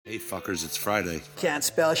Hey fuckers, it's Friday. Can't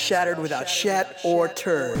spell shattered without shat or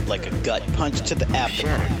turd. Like a gut punch to the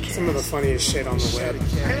abdomen. Some of the funniest shit on the web.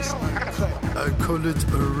 I call it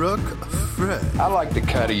a rock Fred. I like the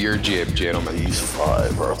cut of your jib, gentlemen. These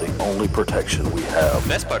five are the only protection we have. The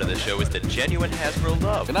best part of the show is the genuine Hasbro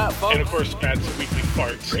love. Good night, folks. And of course, Pat's weekly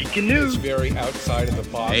farts. Breaking news. It's very outside of the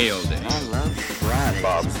box. I love Friday.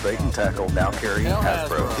 Bob's Bait and Tackle, now carrying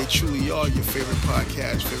Hasbro. They truly are your favorite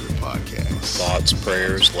podcast. Thoughts,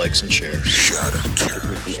 prayers, likes, and shares.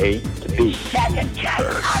 From A to B.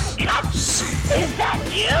 Shattercast. Is that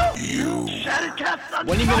you? Shattercast.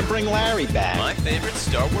 When are you going to bring Larry back? My favorite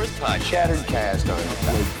Star Wars podcast. Shattered Cast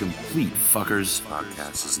Uncut. Complete fuckers.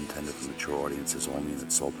 Podcast is intended for mature audiences only, and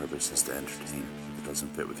its sole purpose is to entertain. If it doesn't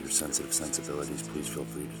fit with your sensitive sensibilities, please feel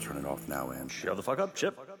free to turn it off now and Shut the fuck up,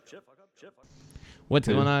 Chip. What's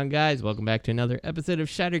going on, guys? Welcome back to another episode of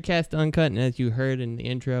Shattercast Uncut. And as you heard in the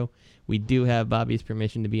intro, we do have Bobby's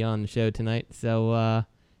permission to be on the show tonight. So,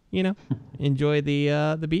 enjoy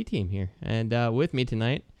the B team here. And with me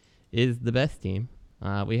tonight is the best team.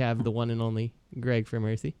 We have the one and only Greg for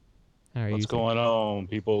Mercy. How are you? What's going on,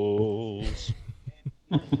 people?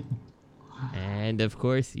 And, of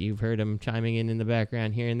course, you've heard him chiming in the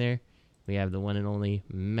background here and there. We have the one and only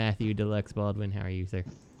Matthew Deluxe Baldwin. How are you, sir?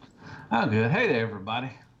 Oh, good. Hey there,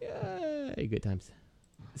 everybody. Yay, good times.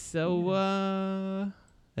 So,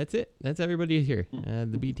 that's it. That's everybody here.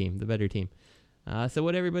 The B team, the better team. So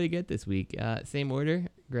what'd everybody get this week? Same order.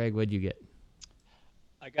 Greg, what'd you get?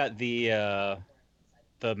 I got the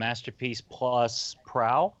Masterpiece Plus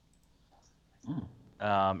Prowl.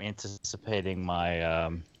 Anticipating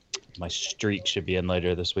my my streak should be in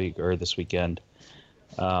later this week or this weekend.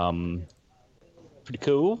 Pretty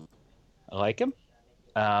cool. I like him.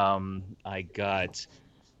 I got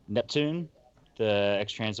Neptune, the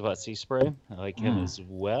X-Transbot Sea Spray. I like him as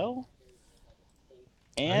well.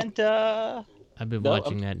 And I've been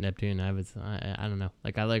watching that Neptune. I don't know.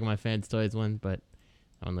 Like, I like my Fans Toys one, but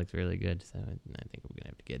that one looks really good, so I think we're gonna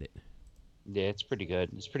have to get it. Yeah, it's pretty good.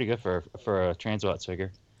 It's pretty good for a Transbot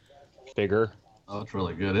figure. Oh, it's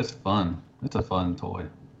really good. It's fun. It's a fun toy.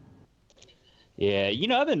 Yeah,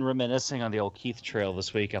 I've been reminiscing on the old Keith Trail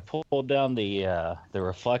this week. I pulled down the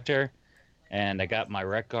reflector, and I got my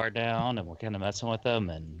rec guard down, and we're kind of messing with them,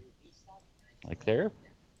 and like they're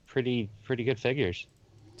pretty good figures.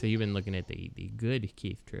 So you've been looking at the good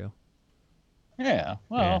Keith Trail. Yeah,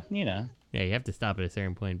 well, Yeah, you have to stop at a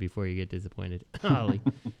certain point before you get disappointed. Holly.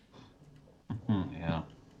 Yeah.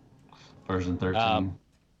 Version 13.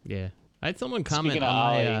 Yeah. I had someone comment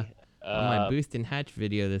on my Boost and Hatch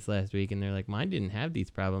video this last week, and they're like, mine didn't have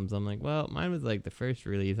these problems. I'm like, well, mine was like the first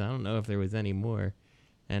release. I don't know if there was any more.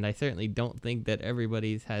 And I certainly don't think that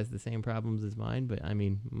everybody's has the same problems as mine, but I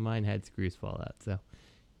mean, mine had screws fall out, so,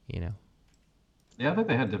 Yeah, I think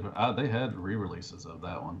they had different. They had re-releases of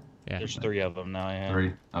that one. Yeah. There's 3 of them now, yeah.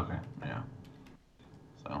 3? Okay, yeah.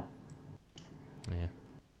 So. Yeah.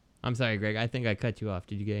 I'm sorry, Greg. I think I cut you off.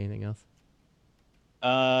 Did you get anything else?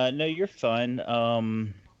 No, you're fine.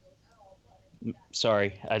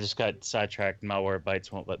 Sorry, I just got sidetracked.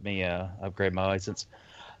 Malwarebytes won't let me upgrade my license.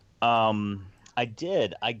 I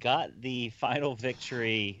did. I got the Final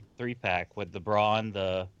Victory 3-pack with the Brawn,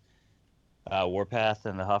 the Warpath,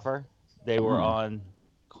 and the Huffer. They were on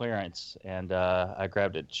clearance, and I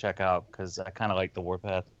grabbed it to check out because I kind of like the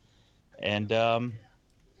Warpath. And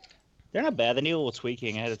they're not bad. They need a little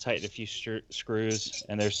tweaking. I had to tighten a few screws,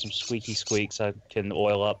 and there's some squeaky squeaks I can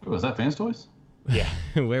oil up. Was that Fans Toys? Yeah.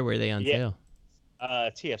 Where were they on sale?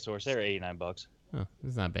 TF Source. They were $89. Oh,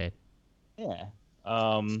 that's not bad. Yeah.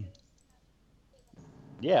 I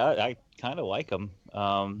kind of like them.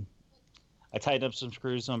 I tightened up some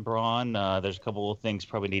screws on Brawn. There's a couple of things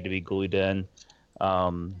probably need to be glued in.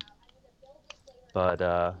 But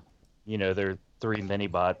they're 3 mini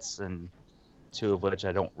bots, and 2 of which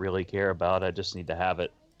I don't really care about. I just need to have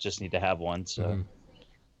it. Just need to have one. So,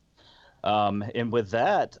 and with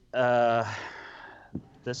that,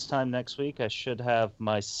 this time next week, I should have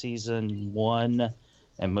my Season 1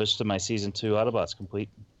 and most of my Season 2 Autobots complete.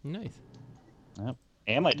 Nice. Yep.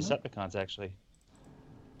 And my Decepticons, actually.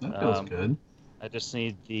 That feels good. I just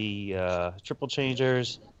need the triple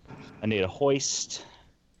changers. I need a hoist.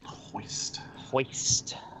 Moist.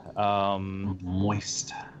 I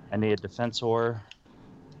need a Defensor.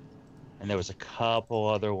 And there was a couple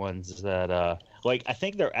other ones that, I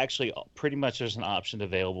think they're actually pretty much there's an option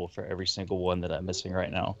available for every single one that I'm missing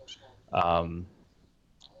right now.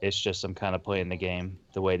 It's just I'm kind of playing the game,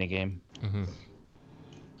 the waiting game. Mm-hmm.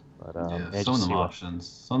 But some of them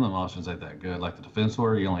options ain't that good. Like the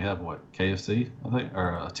Defensor, you only have KFC, I think,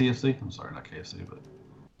 or TFC. I'm sorry, not KFC, but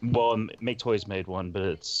Well, Make Toys made one, but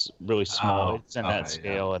it's really small. It's in that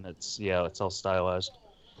scale, yeah. and it's all stylized.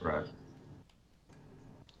 Right.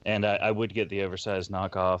 And I would get the oversized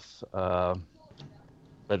knockoff,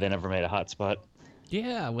 but they never made a hotspot.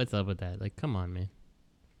 Yeah, what's up with that? Like, come on, man.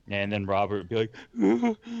 And then Robert would be like,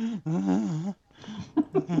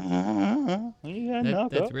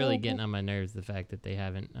 that's really getting on my nerves, the fact that they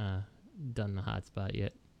haven't done the hotspot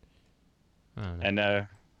yet. I don't know.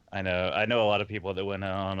 I know a lot of people that went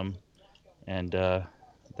out on them, and that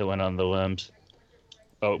went on the limbs.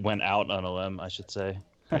 Oh, went out on a limb, I should say.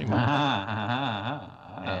 Pretty much.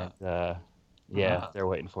 And yeah, they're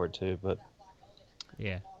waiting for it too. But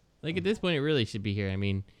yeah, like at this point, it really should be here. I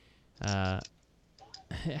mean,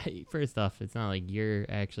 first off, it's not like you're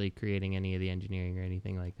actually creating any of the engineering or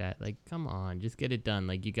anything like that. Like, come on, just get it done.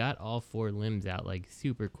 Like, you got all 4 limbs out like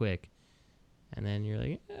super quick, and then you're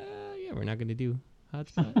like, yeah, we're not gonna do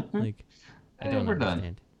hotspot. Like, I don't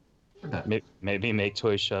understand. Maybe Make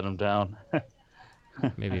Toys shut them down.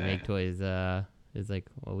 Maybe Make Toys is like,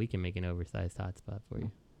 well, we can make an oversized hotspot for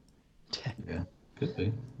you. Yeah, could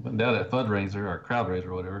be. But now that Fundraiser or Crowd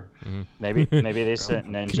Raiser or whatever. Mm-hmm. Maybe they sent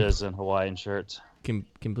ninjas in Hawaiian shirts.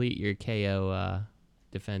 Complete your KO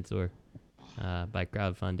Defensor by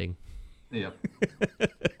crowdfunding. Yep.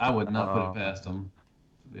 I would not put it past them,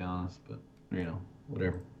 to be honest, but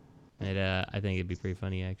whatever. I think it'd be pretty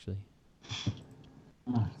funny, actually. So.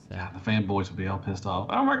 God, the fanboys would be all pissed off.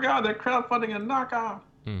 Oh my God, they're crowdfunding a knockoff.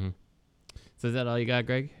 Mm-hmm. So is that all you got,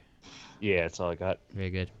 Greg? Yeah, that's all I got.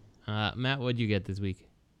 Very good. Matt, what'd you get this week?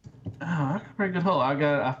 Oh, I got a pretty good haul. I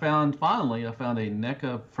found a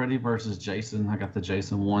NECA Freddy vs. Jason. I got the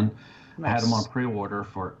Jason one. Nice. I had them on pre-order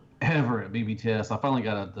forever at BBTS. I finally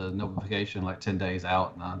got the notification like 10 days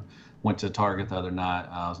out, and I went to Target the other night.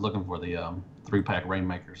 I was looking for the 3-pack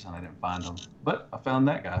Rainmakers, and I didn't find them, but I found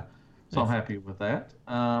that guy, so nice. I'm happy with that.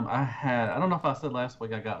 I don't know if I said last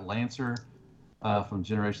week I got Lancer from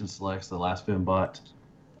Generation Selects, the last Fembot.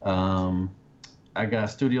 I got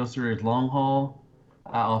Studio Series Long Haul.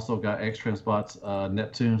 I also got X-Transbot's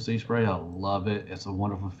Neptune Sea Spray. I love it. It's a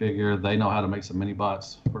wonderful figure. They know how to make some mini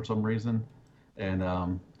bots for some reason,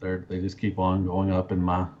 and they just keep on going up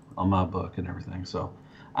on my book and everything. So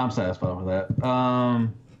I'm satisfied with that.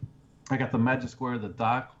 I got the Magic Square, the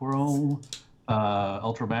Diachrome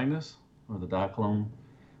Ultra Magnus, or the Diaclone.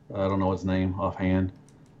 I don't know its name offhand.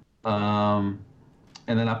 And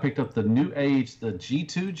then I picked up the New Age, the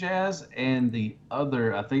G2 Jazz, and the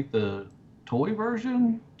other, I think the toy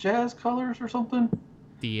version Jazz Colors or something.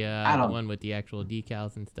 The one with the actual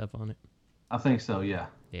decals and stuff on it. I think so, yeah.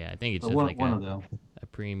 Yeah, I think it's just like a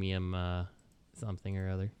premium something or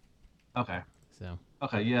other. Okay. So.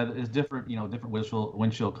 Okay, yeah, it's different, different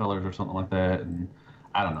windshield colors or something like that, and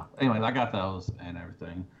I don't know. Anyway, I got those and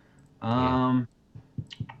everything.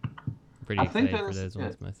 Pretty excited for those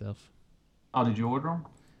ones myself. Oh, did you order them?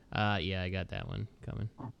 Yeah, I got that one coming.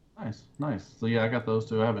 Oh, nice. So yeah, I got those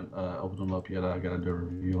too. I haven't opened them up yet. I got to do a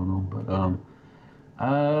review on them, but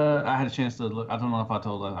I had a chance to look. I don't know if I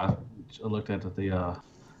told. I looked at the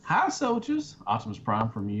High Soldiers, Optimus Prime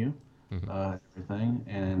from you, everything,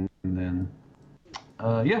 and then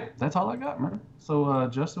yeah, that's all I got, man. So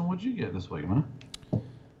Justin, what'd you get this week, man?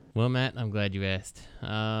 Well, Matt, I'm glad you asked.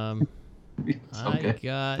 I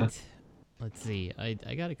got. Let's see.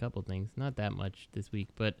 I got a couple things. Not that much this week,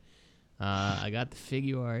 but I got the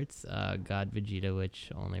Figuarts God Vegeta, which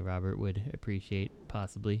only Robert would appreciate,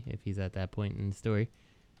 possibly, if he's at that point in the story.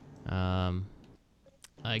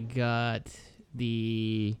 I got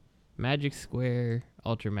the Magic Square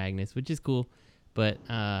Ultra Magnus, which is cool, but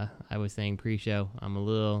I was saying pre-show, I'm a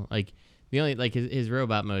little, like, the only, like, his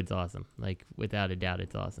robot mode's awesome. Like, without a doubt,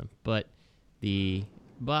 it's awesome. But the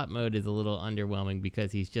bot mode is a little underwhelming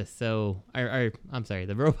because he's just so I'm sorry,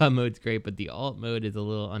 the robot mode's great, but the alt mode is a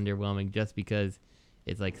little underwhelming just because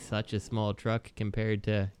it's like such a small truck compared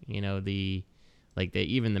to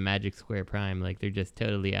even the Magic Square Prime. Like, they're just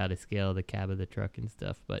totally out of scale, the cab of the truck and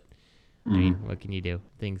stuff. But I mean, what can you do?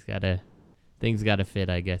 Things gotta fit,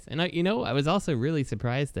 I guess. And I was also really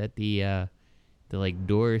surprised that the like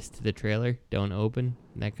doors to the trailer don't open.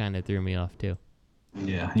 That kind of threw me off too.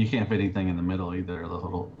 Yeah, you can't fit anything in the middle either.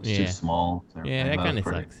 It's too small. Yeah, that kind of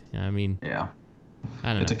sucks. I mean, yeah,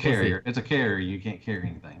 I don't know. It's a carrier. It's a carrier. You can't carry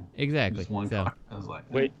anything. Exactly. Just one car. I was like,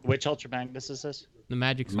 wait, which Ultra Magnus is this? The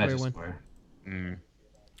Magic Square one. Square.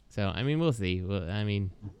 So I mean, we'll see. Well, I mean,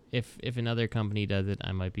 if another company does it,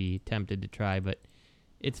 I might be tempted to try, but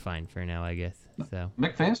it's fine for now, I guess. So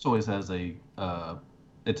McFans Toys has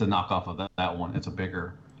it's a knockoff of that one. It's a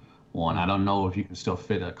bigger one. I don't know if you can still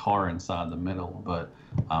fit a car inside the middle, but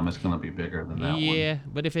it's going to be bigger than that one. Yeah,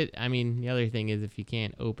 but the other thing is if you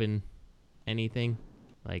can't open anything,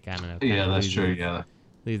 like, I don't know. Yeah, that's true, yeah.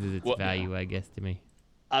 Loses its value, I guess, to me.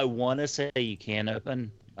 I want to say you can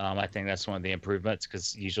open. I think that's one of the improvements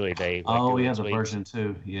because usually they. The version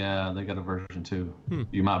 2. Yeah, they got a version 2.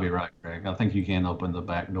 You might be right, Greg. I think you can open the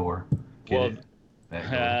back door. The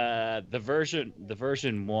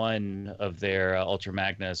version 1 of their Ultra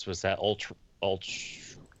Magnus was that Ultra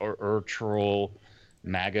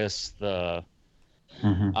Magus, the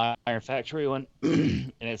Iron Factory one,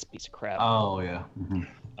 and it's a piece of crap. Oh yeah.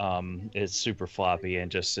 It's super floppy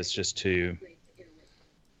and it's just too.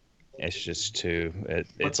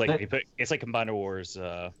 It's like Combiner Wars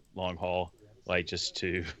long haul, like just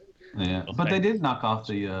too. Yeah, but they did knock off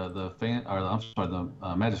the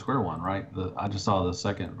Magic Square one, right? I just saw the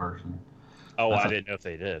second version. Oh, I didn't know if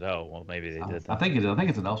they did. Oh, well, maybe they did. I think it did. I think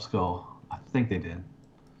it's an upscale. I think they did.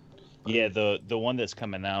 Yeah, the one that's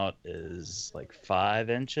coming out is like 5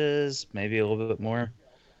 inches, maybe a little bit more.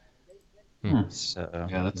 So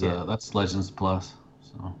yeah, that's Legends Plus.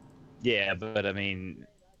 So yeah, but I mean,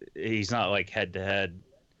 he's not like head to head.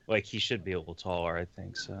 Like he should be a little taller, I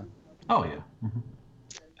think. So. Oh yeah.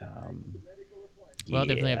 Well,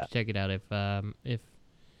 definitely have to check it out. If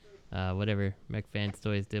whatever Mech Fans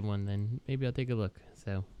Toys did one, then maybe I'll take a look.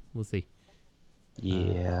 So we'll see.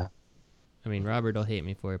 Yeah. I mean, Robert will hate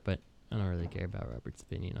me for it, but I don't really care about Robert's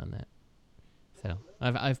opinion on that. So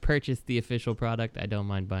I've purchased the official product. I don't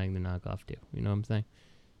mind buying the knockoff too. You know what I'm saying?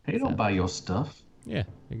 Hey, don't buy your stuff. Yeah,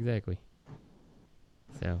 exactly.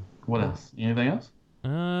 So. What else? Anything else?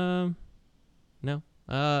 No.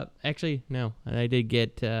 Actually, no. I did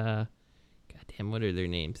get. Goddamn, what are their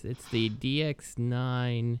names? It's the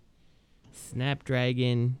DX9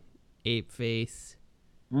 Snapdragon Ape Face.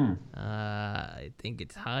 I think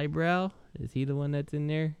it's Highbrow. Is he the one that's in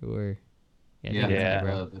there, or?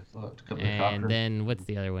 Yeah. And then what's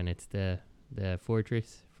the other one? It's the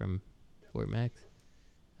Fortress from Fort Max,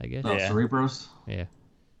 I guess. Oh, Cerebros. Yeah.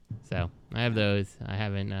 So I have those. I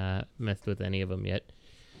haven't messed with any of them yet.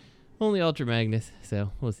 Only Ultra Magnus,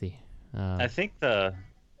 so we'll see. I think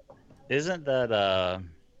isn't that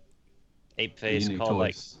Ape Face called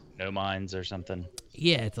toys. Like No Minds or something?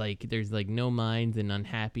 Yeah, it's like there's like No Minds and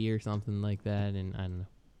Unhappy or something like that, and I don't know,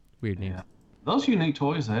 weird names. Yeah. Those unique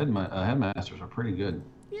toys, Headmasters, are pretty good.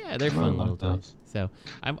 Yeah, they're fun little toys. So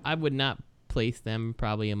I would not place them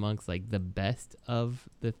probably amongst like the best of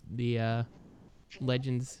the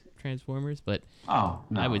Legends Transformers, but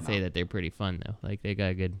I would say that they're pretty fun though. Like they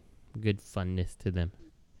got good funness to them.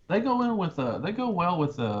 They go well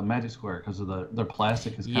with Magic Square because of their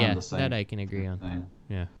plastic is kind of the same. Yeah, that I can agree on. Thing.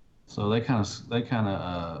 Yeah. So they kind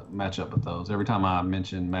of match up with those. Every time I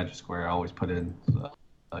mention Magic Square, I always put in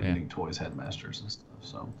Unique Toys Headmasters and stuff.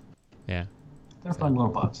 So yeah, they're fun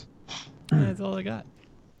little bots. That's all I got.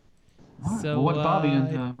 All right. So what did Bobby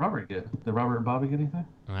and Robert get? Did Robert and Bobby get anything?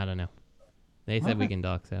 I don't know. They said we can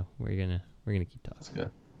talk, so we're gonna keep talking. That's good.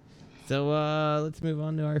 So let's move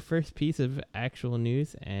on to our first piece of actual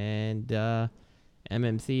news, and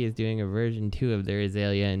MMC is doing a version 2 of their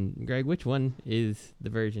Azalea. And Greg, which one is the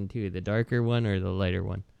version 2? The darker one or the lighter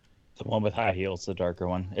one? The one with high heels, the darker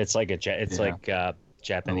one. It's like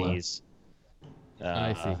Japanese.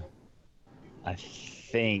 I see.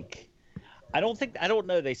 I don't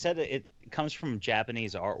know. They said it comes from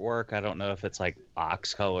Japanese artwork. I don't know if it's like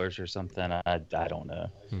ox colors or something. I don't know.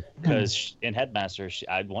 Because in Headmasters,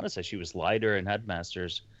 I want to say she was lighter in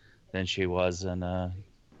Headmasters than she was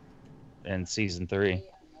in season 3.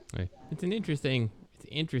 Right. It's interesting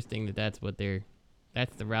that's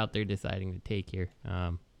the route they're deciding to take here.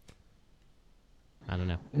 I don't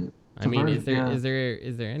know. I mean, is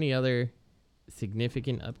there any other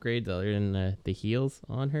significant upgrades other than the heels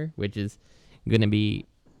on her, which is going to be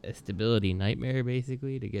a stability nightmare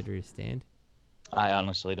basically to get her to stand? I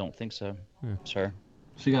honestly don't think so. Sure.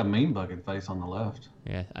 She got mean bucket face on the left.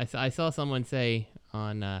 Yeah, I saw someone say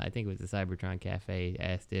on I think it was the Cybertron Cafe,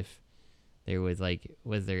 asked if there was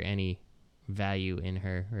there any value in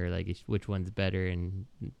her, or like which one's better, and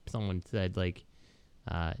someone said like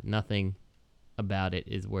nothing about it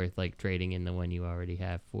is worth like trading in the one you already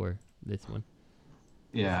have for this one.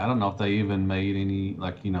 Yeah, I don't know if they even made any,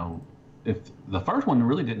 if the first one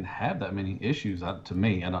really didn't have that many issues to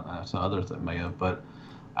me. I don't know, some others that may have, but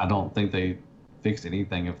I don't think they fixed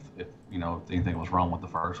anything if anything was wrong with the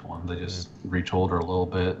first one. They just retooled her a little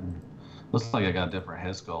bit, and looks like I got a different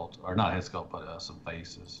head sculpt, or not head sculpt, but some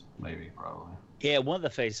faces, maybe, probably. Yeah, one of the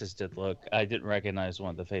faces did look. I didn't recognize one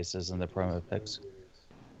of the faces in the promo pics.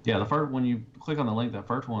 Yeah, the first when you click on the link, that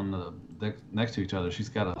first one next to each other, she's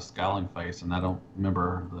got a scowling face, and I don't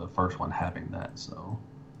remember the first one having that. So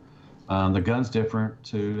the gun's different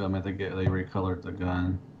too. I mean, they recolored the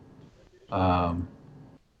gun,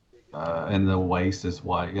 and the waist is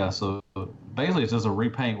white. Yeah, so basically it's just a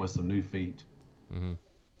repaint with some new feet,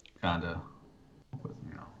 kind of.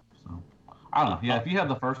 You know, so I don't know. Yeah, if you have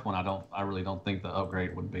the first one, I really don't think the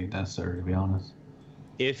upgrade would be necessary, to be honest.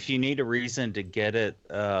 If you need a reason to get it,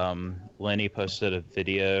 Lenny posted a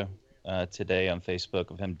video today on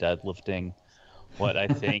Facebook of him deadlifting what I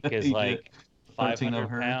think is like 500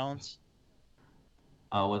 pounds.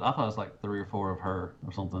 I thought it was like 3 or 4 of her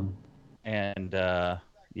or something. And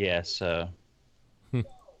yeah, so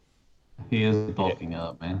he is bulking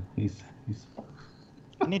up, man. He's.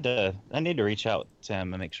 I need to reach out to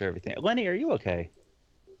him and make sure everything. Lenny, are you okay?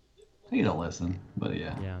 He don't listen, but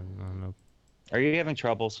yeah. Yeah, I don't know. Are you having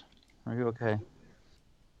troubles? Are you okay?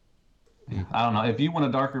 I don't know. If you want a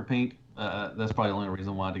darker pink, that's probably the only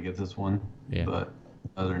reason why to get this one. Yeah. But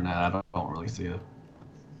other than that, I don't really see it.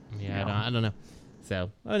 Yeah, I don't know.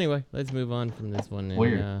 So anyway, let's move on from this one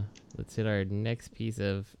and let's hit our next piece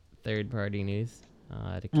of third-party news.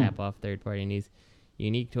 To cap off third-party news,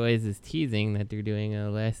 Unique Toys is teasing that they're doing a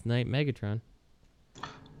Last Night Megatron.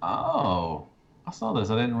 Oh, I saw this.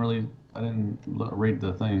 I didn't read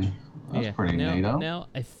the thing. That's pretty neat. Now,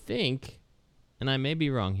 I think, and I may be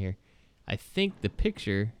wrong here, I think the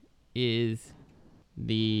picture is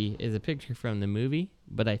a picture from the movie,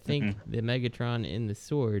 but I think the Megatron in the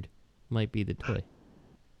sword might be the toy.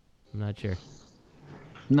 I'm not sure.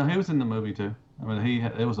 No, he was in the movie too. I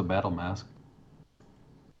mean, it was a battle mask.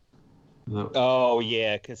 Oh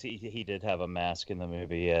yeah, because he did have a mask in the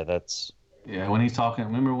movie. Yeah, that's. Yeah, when he's talking.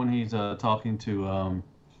 Remember when he's talking to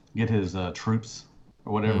get his troops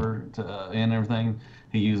or whatever and everything.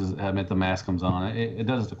 He uses. I mean, the mask comes on. It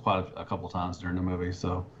does it quite a couple times during the movie.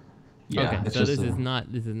 So. Yeah. Okay, so this is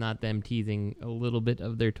not them teasing a little bit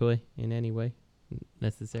of their toy in any way,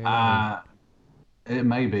 necessarily. It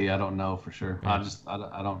may be. I don't know for sure. Yeah.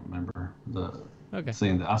 I don't remember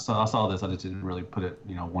seeing that. I saw this. I just didn't really put it,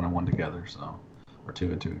 one and one together. So, or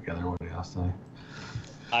two and two together. What did I say?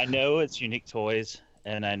 I know it's Unique Toys,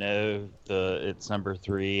 and I know it's number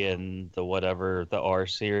 3 in the R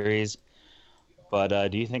series.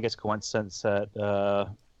 But do you think it's coincidence that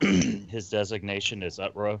his designation is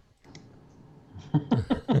Utro? I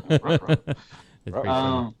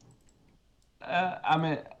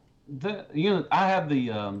mean, I have the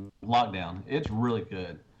Lockdown. It's really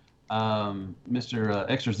good. Mr.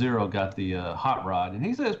 Extra Zero got the Hot Rod, and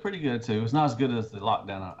he said it's pretty good too. It's not as good as the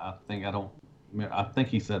Lockdown. I think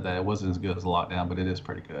he said that it wasn't as good as the Lockdown, but it is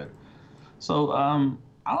pretty good. So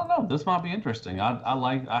I don't know. This might be interesting.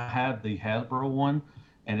 I had the Hasbro one,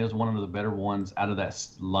 and it was one of the better ones out of that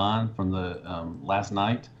line from the Last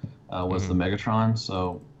Night. Was the Megatron.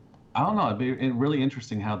 So I don't know. It'd be really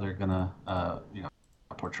interesting how they're gonna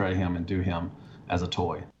portray him and do him as a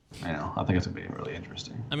toy. I think it's gonna be really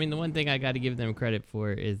interesting. I mean, the one thing I got to give them credit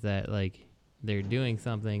for is that they're doing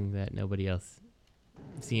something that nobody else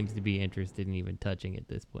seems to be interested in even touching at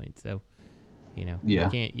this point. So, you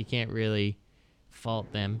can't really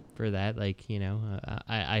fault them for that. I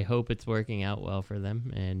hope it's working out well for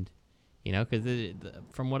them, and because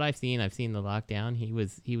from what I've seen the Lockdown. He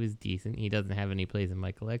was decent. He doesn't have any plays in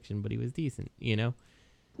my collection, but he was decent.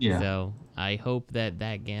 Yeah. So I hope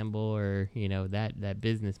that gamble or that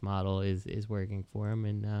business model is working for him,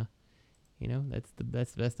 and that's the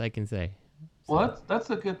best I can say. So. Well,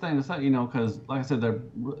 that's a good thing to say, because like I said, the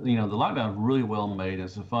Lockdown is really well made.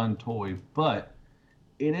 It's a fun toy, but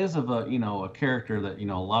it is of a character that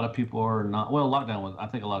a lot of people are not. Well, Lockdown I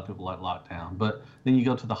think a lot of people like Lockdown, but then you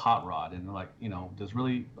go to the Hot Rod and does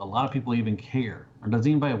really a lot of people even care, or does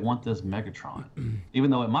anybody want this Megatron?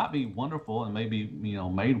 Even though it might be wonderful and maybe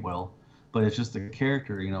made well, but it's just the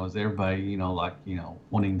character. Is everybody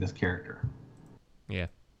wanting this character? Yeah.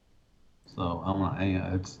 So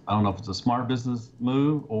I don't know if it's a smart business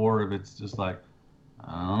move or if it's just I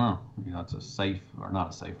don't know. It's a safe or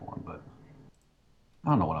not a safe one, but. I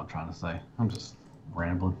don't know what I'm trying to say. I'm just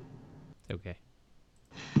rambling. Okay.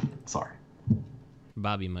 Sorry.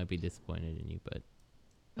 Bobby might be disappointed in you, but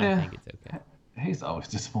I think it's okay. He's always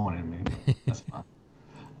disappointed in me. That's fine.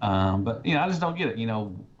 But I just don't get it.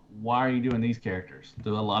 Why are you doing these characters?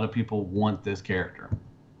 Do a lot of people want this character?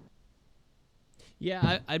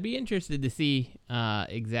 Yeah, I'd be interested to see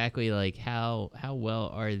exactly how well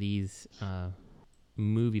are these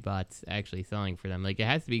movie bots actually selling for them. It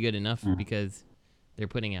has to be good enough because they're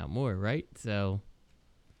putting out more, right? So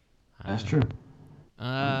that's true.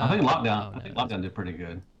 I think Lockdown. Lockdown did pretty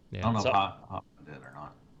good. Yeah. I don't know if Hot did or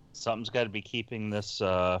not. something's got to be keeping this.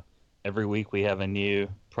 Every week we have a new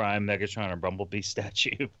Prime, Megatron, or Bumblebee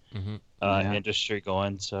statue industry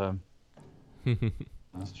going. So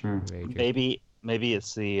that's true. Maybe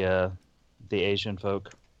it's the Asian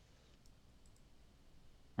folk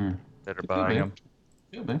that are buying them.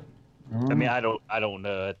 Could be. I mean, I don't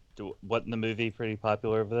know. Wasn't the movie pretty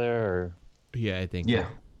popular over there? Or yeah, I think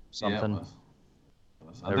something. Yeah, it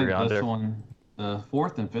was. I think this one, the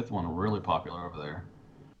 4th and 5th one, are really popular over there.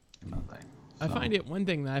 I find it, one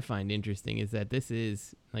thing that I find interesting is that this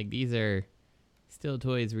is, like, these are still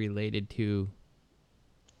toys related to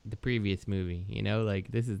the previous movie, you know?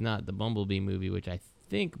 Like, this is not the Bumblebee movie, which I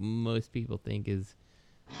think most people think is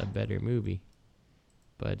a better movie.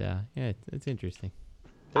 But, yeah, it's interesting.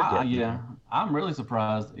 Yeah, I'm really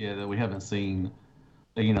surprised that we haven't seen,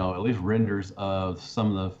 at least renders of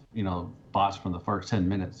some of the, bots from the first 10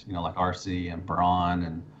 minutes, like RC and Brawn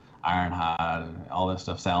and Ironhide and all that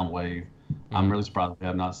stuff, Soundwave. I'm really surprised we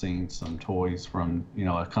have not seen some toys from,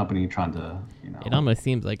 a company trying to, It almost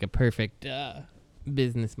seems like a perfect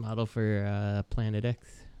business model for Planet X.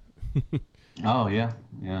 Oh, yeah.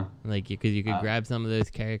 Like, because you could grab some of those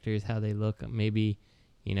characters, how they look. Maybe,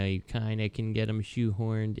 you kind of can get them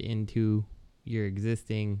shoehorned into your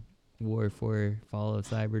existing War for Fall of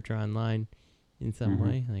Cybertron line in some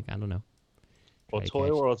way. Like, I don't know. Well,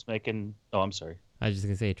 Toy World's making... Oh, I'm sorry. I was just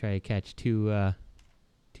going to say, try to catch two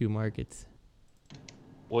markets.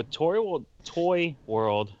 Well, Toy World, Turi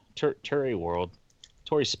World,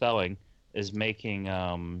 Tori Spelling is making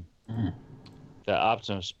the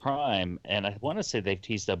Optimus Prime, and I want to say they've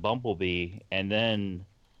teased a Bumblebee, and then...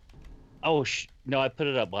 Oh, no, I put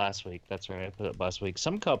it up last week. That's right, I put it up last week.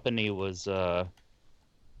 Some company was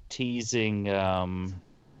teasing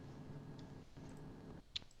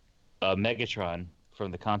Megatron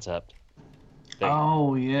from the concept.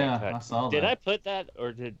 I saw that. Did I put that,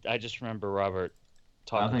 or did I just remember Robert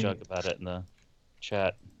talking junk about it in the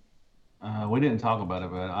chat? We didn't talk about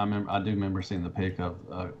it, but I do remember seeing the pic of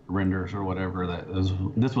renders or whatever.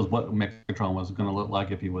 This was what Megatron was going to look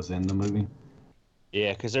like if he was in the movie.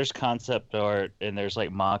 Yeah, because there's concept art and there's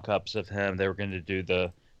like mock-ups of him. They were going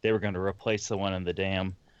to replace the one in the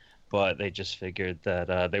dam, but they just figured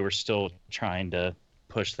that they were still trying to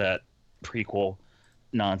push that prequel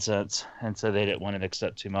nonsense, and so they didn't want to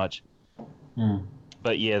accept too much.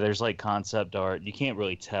 But yeah, there's like concept art. You can't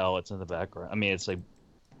really tell it's in the background. I mean, it's like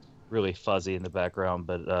really fuzzy in the background,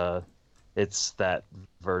 but it's that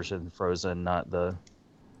version frozen, not the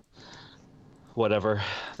whatever,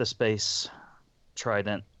 the space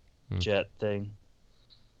Trident jet thing.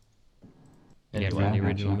 Yeah, from the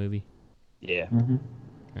original movie. Yeah.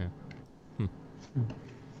 Yeah.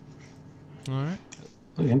 All right.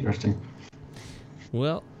 Pretty interesting.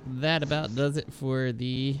 Well, that about does it for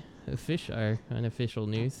the unofficial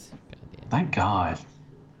news. Thank God.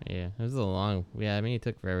 Yeah, it was a long... Yeah, I mean, it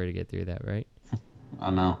took forever to get through that, right?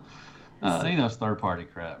 I know. It's third-party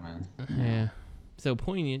crap, man. Yeah. So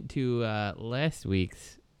poignant to last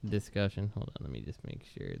week's discussion. Hold on, let me just make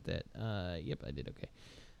sure that... Yep, I did okay.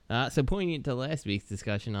 So poignant to last week's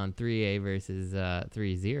discussion on 3A versus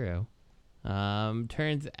 3-0.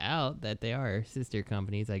 Turns out that they are sister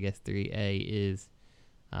companies. I guess 3A is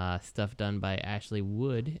stuff done by Ashley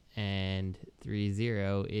Wood, and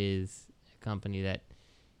 3-0 is a company that,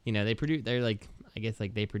 they produce. They're like, I guess,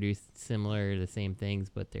 like they produce similar, the same things,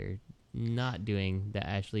 but they're not doing the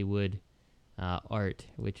Ashley Wood art,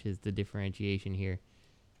 which is the differentiation here.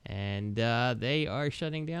 And they are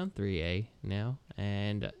shutting down 3A now,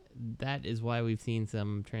 and that is why we've seen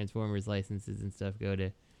some Transformers licenses and stuff go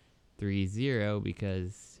to 3-0,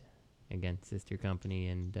 because, again, sister company,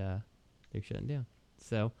 and they're shutting down.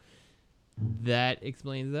 So that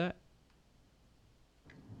explains that.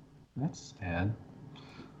 That's sad.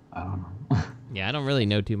 I don't know. Yeah, I don't really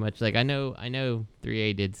know too much. Like, I know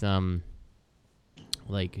 3A did some,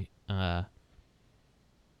 like, what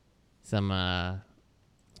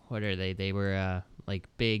are they? They were, like,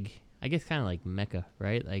 big, I guess kind of like mecha,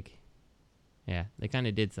 right? Like, yeah, they kind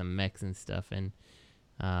of did some mechs and stuff, and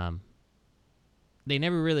they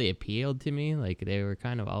never really appealed to me. Like, they were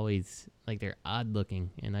kind of always, like, they're odd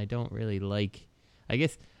looking, and I don't really like, I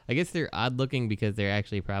guess they're odd looking because they're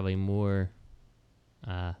actually probably more,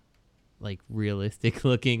 like, realistic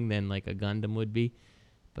looking than, like, a Gundam would be.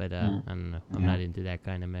 But, I don't know. I'm not into that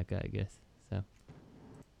kind of mecha, I guess. So,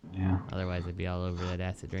 yeah. Otherwise, I'd be all over that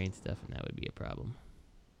acid rain stuff, and that would be a problem.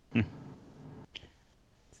 So,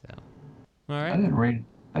 all right. I didn't read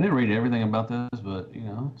everything about this, but,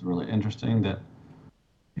 it's really interesting that,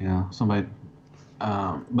 somebody,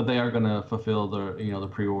 but they are going to fulfill the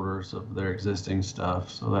pre-orders of their existing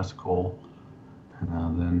stuff, so that's cool.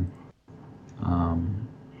 and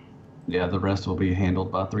then the rest will be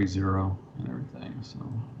handled by 3-0 and everything. So.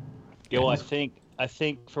 Yeah, well, I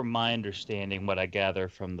think from my understanding, what I gather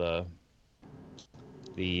from the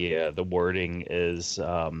wording is,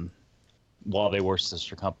 while they were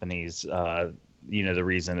sister companies, the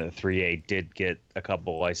reason that 3A did get a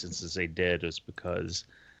couple licenses they did was because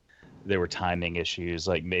there were timing issues.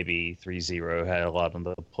 Like maybe 3-0 had a lot on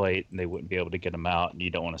the plate and they wouldn't be able to get them out, and you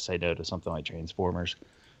don't want to say no to something like Transformers.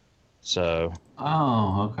 So.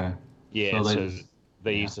 Oh, okay. Yeah, so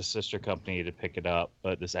they used a sister company to pick it up,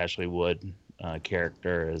 but this Ashley Wood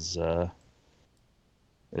character is out.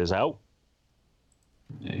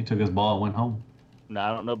 Yeah, he took his ball and went home. No,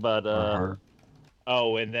 I don't know about her.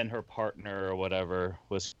 Oh, and then her partner or whatever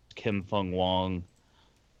was Kim Fung Wong,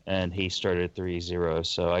 and he started 3-0.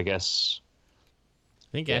 So I guess. I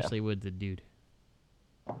think Ashley Wood's a dude.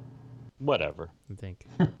 Whatever. I think.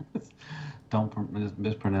 Don't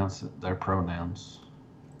mispronounce their pronouns.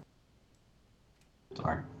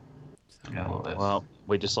 Sorry. Well,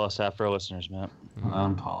 we just lost half our listeners, Matt. I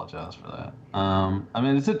apologize for that. I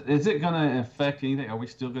mean, is it going to affect anything? Are we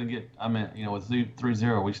still going to get? I mean, with 3-0,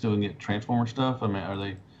 are we still going to get Transformer stuff? I mean,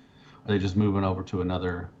 are they just moving over to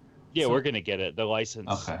another? Yeah, we're going to get it. The license.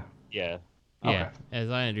 Okay. Yeah. Yeah. Okay. As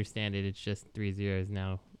I understand it, it's just 3-0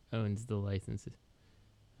 now owns the licenses.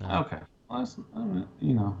 Okay. Well, so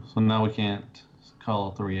now we can't call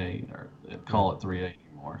it 3-8 or call it 3-8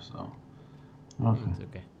 anymore. So. Okay. It's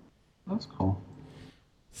okay. That's cool.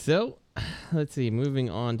 So, let's see. Moving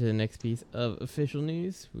on to the next piece of official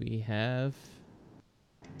news, we have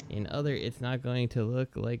in other. It's not going to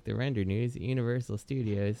look like the render news. Universal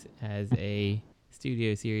Studios has a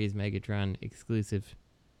Studio Series Megatron exclusive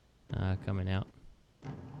coming out.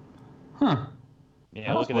 Huh.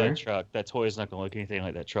 Yeah, look at that truck. That toy's not gonna look anything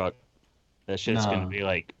like that truck. That shit's gonna be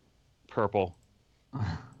like purple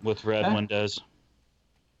with red windows.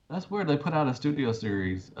 That's weird. They put out a Studio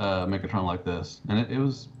Series Megatron like this, and it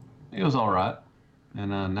was all right.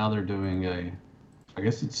 And now they're doing I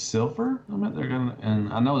guess it's silver. I mean, they're gonna,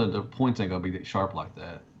 and I know that the points ain't gonna be sharp like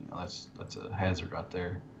that. That's a hazard right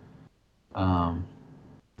there.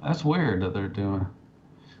 That's weird that they're doing,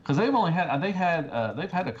 because they've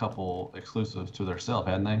had a couple exclusives to themselves,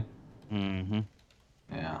 hadn't they? Mm-hmm.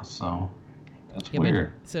 Yeah. So that's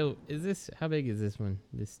weird. So how big is this one?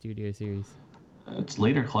 This Studio Series? It's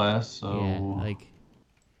leader class, so yeah,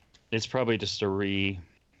 it's probably just a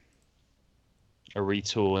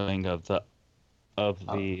retooling of the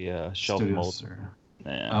shelf mold.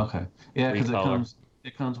 Yeah. Okay. Yeah, because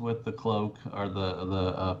it comes with the cloak or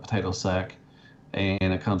the potato sack,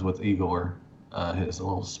 and it comes with Igor, his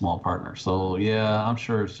little small partner. So yeah, I'm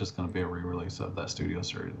sure it's just going to be a re-release of that Studio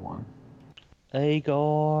Series one.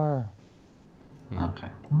 Igor. Okay.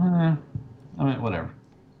 I mean, whatever.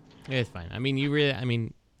 It's fine. I mean,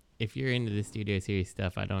 if you're into the Studio Series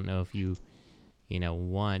stuff, I don't know if you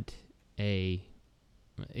want a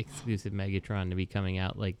exclusive Megatron to be coming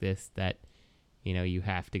out like this that, you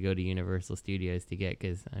have to go to Universal Studios to get,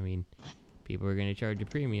 because, I mean, people are going to charge a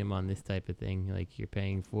premium on this type of thing. Like, you're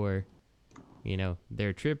paying for,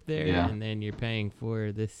 their trip there, and then you're paying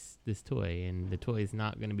for this toy, and the toy's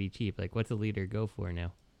not going to be cheap. Like, what's a leader go for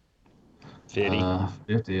now? 50.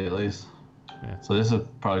 50 at least. Yeah. So this is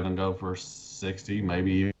probably going to go for 60,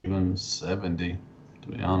 maybe even 70, to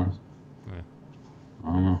be honest. Yeah.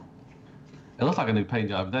 I don't know. It looks like a new paint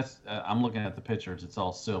job. I'm looking at the pictures. It's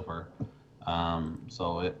all silver.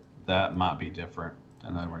 So that might be different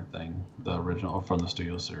than everything, the original from the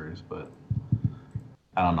Studio Series. But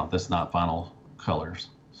I don't know. That's not final colors.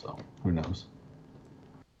 So who knows?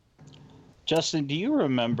 Justin, do you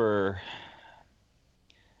remember...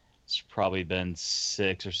 It's probably been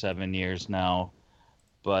 6 or 7 years now,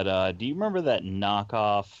 but do you remember that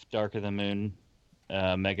knockoff Dark of the Moon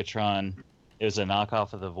Megatron? It was a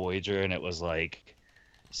knockoff of the Voyager, and it was like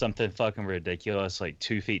something fucking ridiculous, like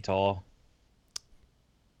 2 feet tall.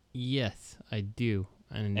 Yes, I do.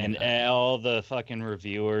 And all the fucking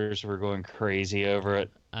reviewers were going crazy over it.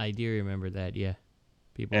 I do remember that, yeah.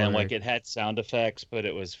 Like it had sound effects, but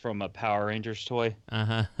it was from a Power Rangers toy.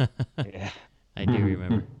 Uh-huh. Yeah. I do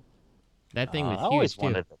remember. That thing was huge, I always too.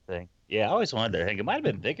 wanted that thing. Yeah, I always wanted that thing. It might have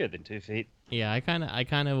been bigger than 2 feet. Yeah, I kind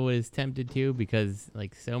of was tempted to, because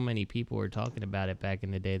like so many people were talking about it back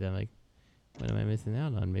in the day that I'm like, what am I missing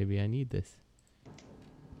out on? Maybe I need this.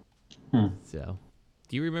 So,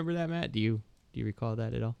 do you remember that, Matt? Do you recall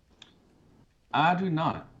that at all? I do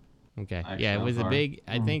not. Okay. Actually, yeah, it was a big.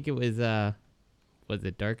 I Mm. think it was it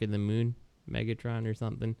Dark of the Moon Megatron or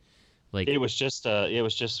something? Like it was just a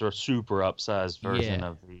super upsized version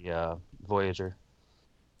of the Voyager.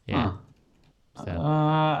 Yeah. Huh. So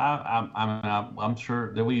I'm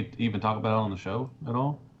sure. Did we even talk about it on the show at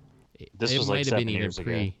all? This was like 7 years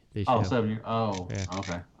ago. This Oh, show. 7 years. Oh, Yeah.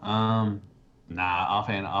 okay. Nah, off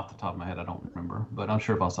the top of my head, I don't remember. But I'm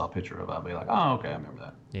sure if I saw a picture of it, I'd be like, oh, okay, I remember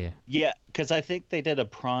that. Yeah. Yeah, because I think they did a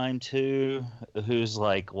Prime 2 whose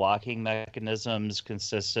like locking mechanisms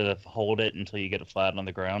consisted of hold it until you get it flat on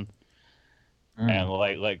the ground, and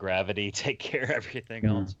like let gravity take care of everything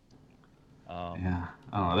else. Yeah,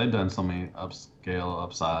 I don't know. They've done so many upscale,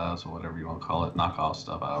 upsize, or whatever you want to call it, knockoff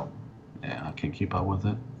stuff. I can't keep up with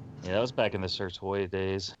it. Yeah, that was back in the Sir Toy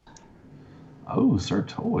days. Oh, Sir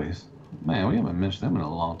Toys. Man, we haven't mentioned them in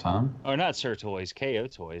a long time. Or not Sir Toys, KO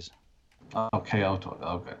Toys. Oh, KO Toys.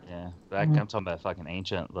 Okay. Yeah, I'm talking about fucking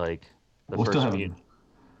ancient, like the We first still few.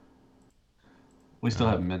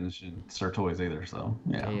 haven't mentioned Sir Toys either, so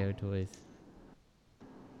yeah. KO Toys.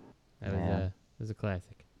 That was a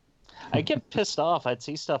classic. I get pissed off. I'd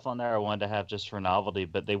see stuff on there I wanted to have just for novelty,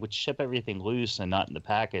 but they would ship everything loose and not in the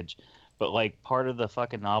package. But like part of the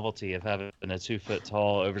fucking novelty of having a 2 foot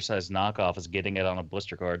tall, oversized knockoff is getting it on a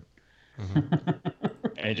blister card.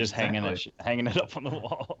 And just hanging it up on the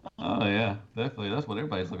wall. Oh yeah, definitely. That's what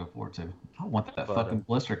everybody's looking forward to. I want that fucking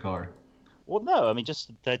blister card. Well, no, I mean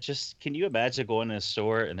just can you imagine going to a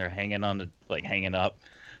store and they're hanging up?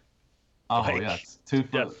 Oh like, yeah, it's 2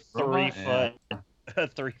 foot, 3 foot, a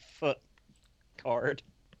 3 foot card.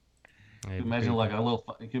 You can imagine like a little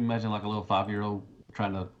 5-year-old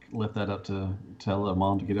trying to lift that up to tell their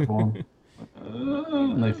mom to get it for them,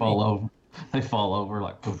 and they fall over. They fall over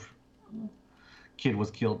like poof. Kid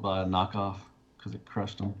was killed by a knockoff because it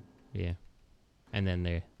crushed him. Yeah. And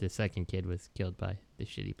then the second kid was killed by the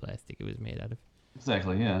shitty plastic it was made out of.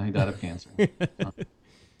 Exactly, yeah. He died of cancer.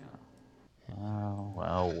 Oh,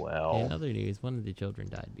 well. In other news, one of the children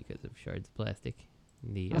died because of shards of plastic.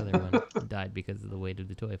 The other one died because of the weight of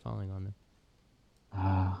the toy falling on them.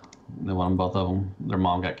 Both of them, their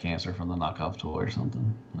mom got cancer from the knockoff toy or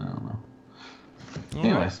something. I don't know. All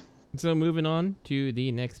Anyways. right. So moving on to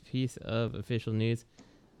the next piece of official news.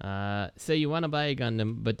 So you want to buy a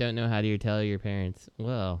Gundam, but don't know how to tell your parents.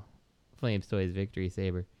 Well, Flames Toys Victory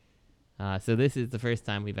Saber. So this is the first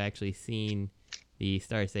time we've actually seen the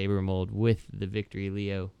Star Saber mold with the Victory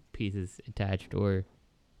Leo pieces attached, or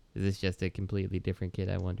is this just a completely different kit,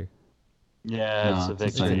 I wonder? Yeah, it's a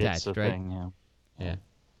Victory. It's attached, it's a right? thing, Yeah.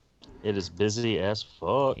 It is busy as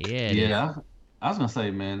fuck. Yeah. I was gonna say,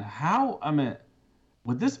 man,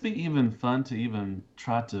 would this be even fun to even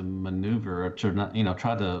try to maneuver or to not,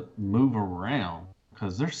 try to move around?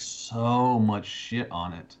 Because there's so much shit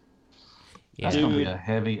on it. Yeah. That's gonna be a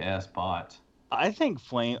heavy ass bot. I think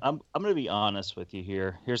I'm gonna be honest with you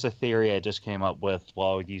here. Here's a theory I just came up with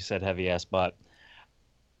while you said heavy ass bot.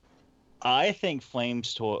 I think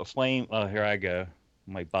here I go.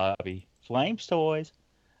 I'm like Bobby. Flame Toys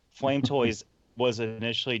was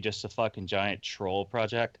initially just a fucking giant troll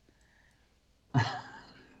project.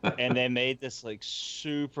 And they made this like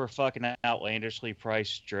super fucking outlandishly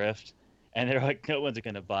priced drift, and they're like, no one's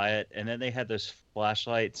gonna buy it. And then they had those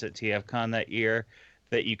flashlights at TFCon that year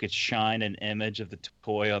that you could shine an image of the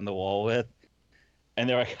toy on the wall with, and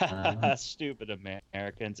they're like, stupid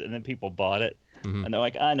Americans. And then people bought it, and they're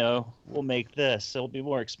like, I know, we'll make this. It'll be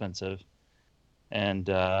more expensive. And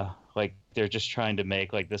like they're just trying to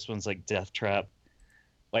make like this one's like Death Trap.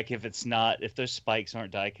 Like if those spikes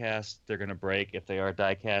aren't die cast, they're gonna break. If they are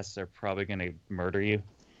die cast, they're probably gonna murder you.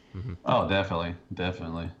 Oh, definitely.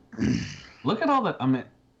 Look at all that. I mean,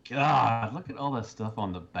 God, look at all that stuff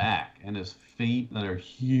on the back and his feet that are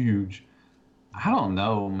huge. I don't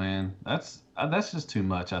know, man. That's just too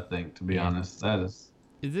much. I think, to be honest, that is.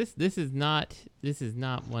 This is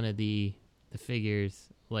not one of the figures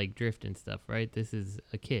like Drift and stuff, right? This is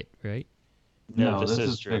a kit, right? No, this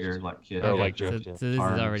is bigger, like kit. Or like Drift. So this is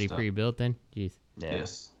already pre-built then? Jeez. Yeah.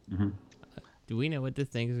 Yes. Do we know what this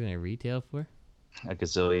thing is going to retail for? $1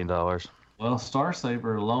 gazillion. Well, Star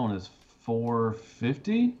Saber alone is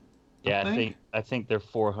 $450. Yeah, I think they're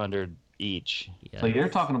 $400 each. So you're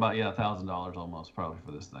talking about $1,000 almost probably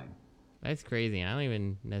for this thing. That's crazy. I don't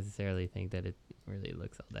even necessarily think that it really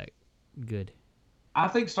looks all that good. I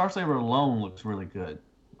think Star Saber alone looks really good.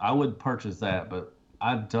 I would purchase that, but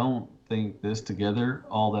I don't think this together,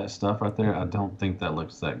 all that stuff right there, I don't think that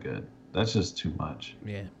looks that good. That's just too much.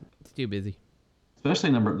 Yeah, it's too busy.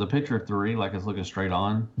 Especially the picture 3, like it's looking straight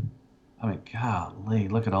on. I mean, golly,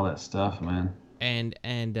 look at all that stuff, man. And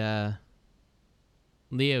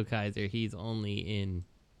Leo Kaiser, he's only in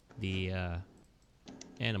the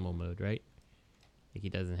animal mode, right? Like he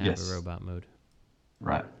doesn't have a robot mode.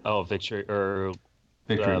 Right. Oh, Victory Leo.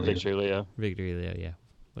 Victory Leo, yeah.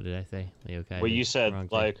 What did I say? Leo Kaiser. Well, you said Wrong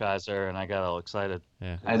Leo thing. Kaiser, and I got all excited.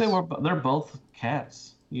 Yeah. Hey, they're both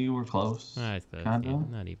cats. You were close. It's close. Kinda. Yeah,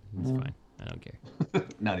 not even. It's fine. I don't care.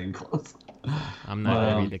 Not even close. I'm not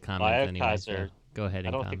going to read the comments Leo anyway. Kaiser, So go ahead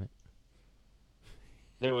and comment.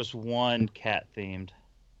 There was one cat-themed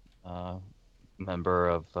member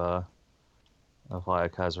of Leo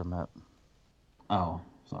Kaiser met. Oh,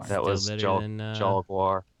 sorry. That was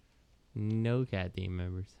Jaguar. No cat team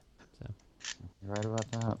members. So you're right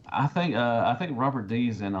about that. I think Robert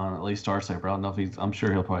D's in on at least Star Saber. I don't know if he's. I'm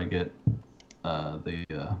sure he'll probably get the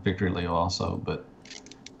Victory Leo also, but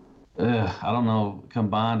I don't know.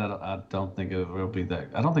 Combined, I don't think it will be that.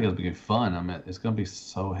 I don't think it'll be fun. I mean, it's going to be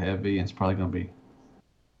so heavy. It's probably going to be.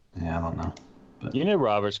 Yeah, I don't know. But You know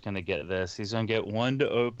Robert's going to get this. He's going to get one to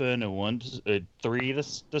open and three to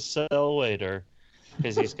sell later,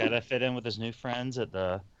 because he's got to fit in with his new friends at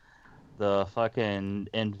the fucking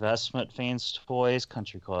Investment Fans Toys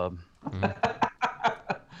Country Club. Mm-hmm.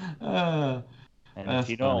 And if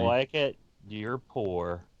you don't like it, you're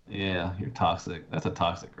poor. Yeah, you're toxic. That's a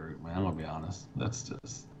toxic group, man. I'm gonna be honest. That's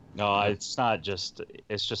just. No, it's not just.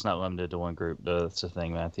 It's just not limited to one group. That's the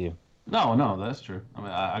thing, Matthew. No, that's true. I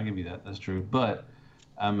mean, I'll give you that. That's true. But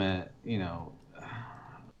I mean,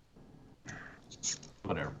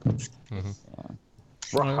 whatever. Mm-hmm. Yeah.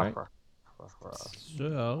 Right.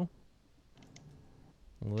 So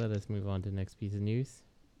let us move on to the next piece of news.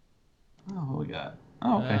 Oh, what we got?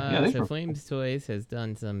 Oh, okay. Yeah, so Flames Toys has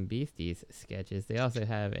done some Beasties sketches. They also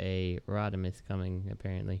have a Rodimus coming,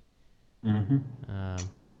 apparently. Mm-hmm.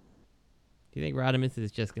 Do you think Rodimus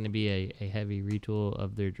is just going to be a heavy retool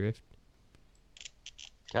of their Drift?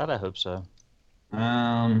 God, I hope so.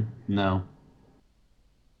 No.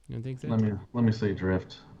 You don't think so? Let me see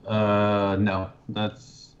Drift. No,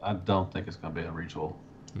 I don't think it's gonna be a retool.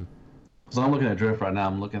 Because I'm looking at Drift right now.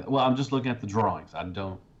 I'm just looking at the drawings. I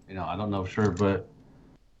don't know for sure, but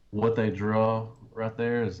what they draw right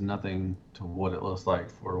there is nothing to what it looks like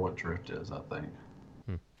for what Drift is, I think.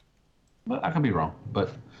 But I could be wrong.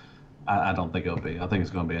 But I don't think it'll be. I think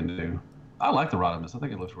it's gonna be a new. I like the Rodimus. I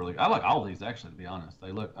think it looks really. I like all these actually, to be honest.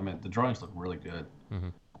 The drawings look really good. Mm-hmm.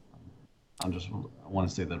 I want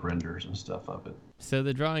to see the renders and stuff of it. So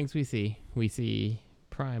the drawings we see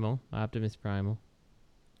Primal, Optimus Primal.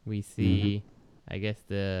 We see, I guess,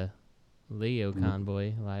 the Leo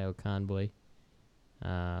Convoy.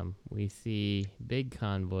 We see Big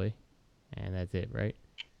Convoy, and that's it, right?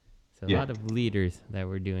 So a lot of leaders that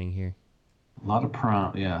we're doing here. A lot of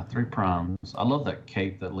Prime, 3 Primes. I love that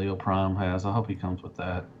cape that Leo Prime has. I hope he comes with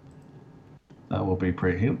that. That will be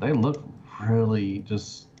pretty. They look really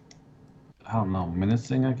just, I don't know,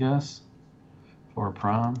 menacing, I guess, for a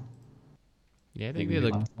Prime. Yeah, I think they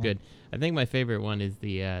look good. I think my favorite one is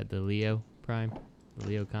the Leo Prime, the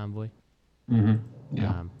Leo Convoy. Mm-hmm.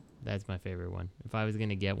 Yeah. That's my favorite one. If I was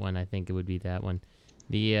gonna get one, I think it would be that one.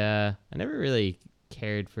 I never really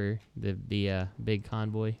cared for the Big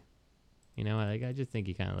Convoy. I just think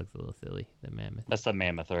he kind of looks a little silly, the Mammoth. That's the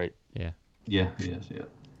Mammoth, right? Yeah. Yeah, yes, yeah.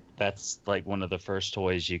 That's like one of the first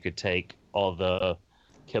toys you could take all the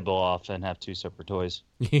kibble off and have 2 separate toys.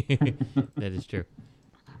 That is true.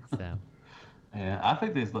 So. Yeah, I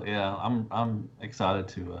think these. Yeah, I'm excited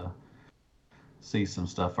to see some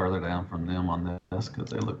stuff further down from them on this because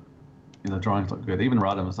they look, drawings look good. Even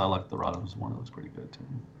Rodimus, I like the Rodimus one. It looks pretty good too.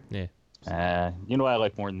 Yeah. You know what I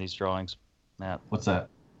like more than these drawings, Matt? What's that?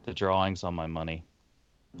 The drawings on my money.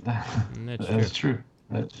 That's true.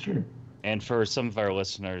 That's true. And for some of our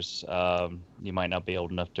listeners, you might not be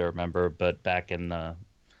old enough to remember, but back in the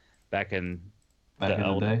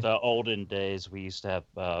olden days, we used to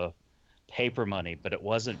have paper money, but it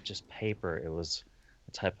wasn't just paper; it was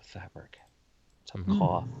a type of fabric, a type of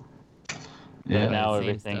cloth. Yeah. But now Same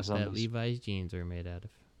everything's stuff on that Levi's jeans are made out of.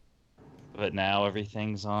 But now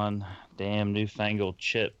everything's on damn newfangled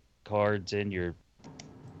chip cards in your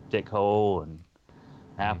dick hole and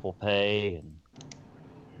Apple Pay and.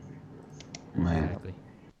 Man, Exactly.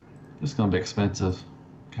 it's gonna be expensive.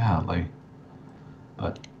 Golly,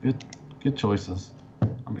 but good choices.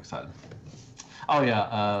 I'm excited. Oh yeah,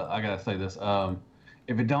 I gotta say this.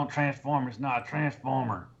 If it don't transform, it's not a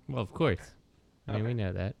transformer. Well, of course. I mean, we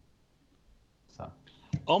know that. So.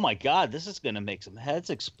 Oh my God, this is gonna make some heads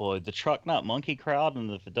explode. The Truck Not Monkey crowd,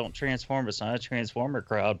 and if it don't transform, it's not a transformer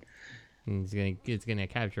crowd. And it's gonna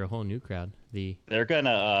capture a whole new crowd. They're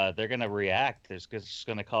gonna react. It's just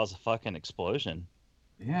gonna cause a fucking explosion.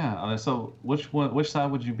 Yeah. So which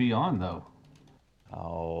side would you be on though?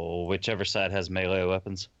 Oh, whichever side has melee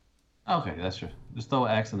weapons. Okay, that's true. Just throw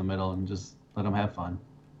an axe in the middle and just let them have fun.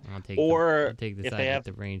 I'll take Or the if side they with have-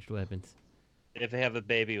 the ranged weapons. if they have a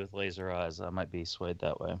baby with laser eyes, I might be swayed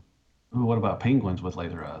that way. Ooh, what about penguins with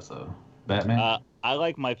laser eyes though? Batman. I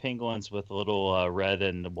like my penguins with a little red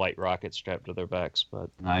and white rockets strapped to their backs, but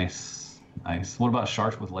nice. What about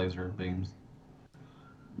sharks with laser beams?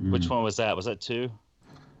 Which one was that? Was that 2?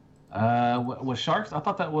 With sharks, I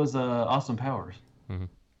thought that was Austin Powers. Mm-hmm.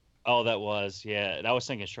 Oh, that was, yeah. I was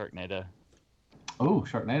thinking Sharknado. Oh,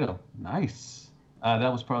 Sharknado, nice.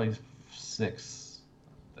 That was probably 6.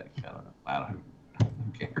 I think. I don't know.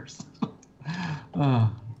 Who cares?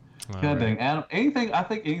 God dang. Anything.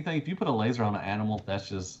 If you put a laser on an animal, that's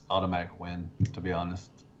just automatic win. To be honest,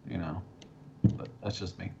 But that's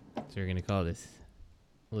just me. So we're gonna call this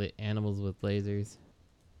animals with lasers.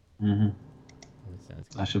 Mm-hmm. That sounds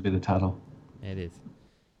good. That should be the title. It is.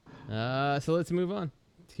 So let's move on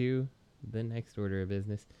to the next order of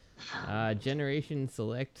business. Generation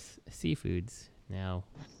selects seafoods now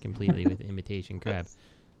completely with imitation crab.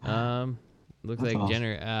 Looks like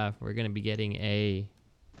awesome. We're gonna be getting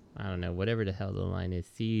I don't know, whatever the hell the line is.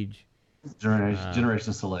 Siege.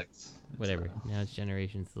 Generation selects. Whatever. Now it's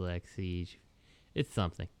Generation Select Siege. It's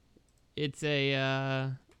something. It's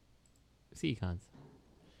a Seacons.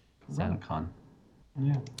 Con.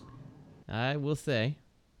 Yeah. I will say,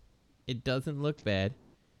 it doesn't look bad,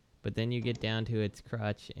 but then you get down to its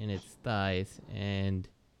crotch and its thighs, and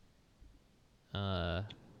I'm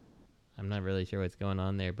not really sure what's going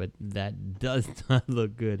on there, but that does not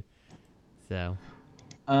look good. So.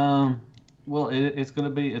 Well, it's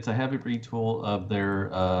a heavy retool of their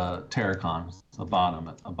Terracons,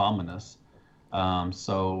 Abominus.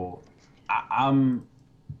 So I'm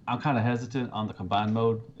kind of hesitant on the combined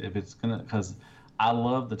mode if it's because I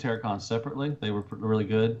love the Terracons separately. They were really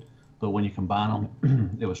good, but when you combine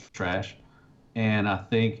them, it was trash. And I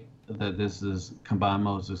think that this is combined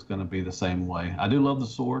mode is going to be the same way. I do love the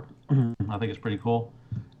sword. I think it's pretty cool.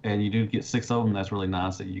 And you do get 6 of them. That's really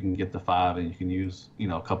nice that you can get the 5 and you can use,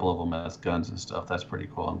 a couple of them as guns and stuff. That's pretty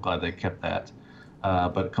cool. I'm glad they kept that.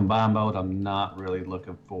 But combined mode, I'm not really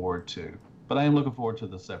looking forward to. But I am looking forward to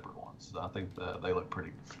the separate ones. I think they look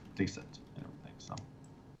pretty decent and everything. So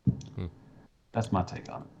that's my take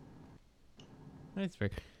on it. That's fair.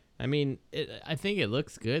 I mean, I think it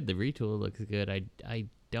looks good. The retool looks good. I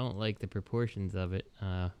don't like the proportions of it.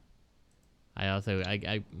 I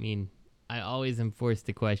mean, I always am forced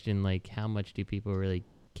to question, like, how much do people really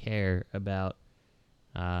care about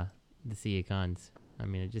the Seacons? I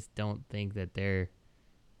mean, I just don't think that they're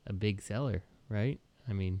a big seller, right?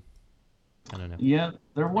 I mean, I don't know. Yeah,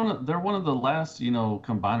 they're one of the last,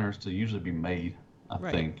 combiners to usually be made. I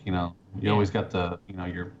think, you always got the,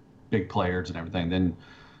 your big players and everything. Then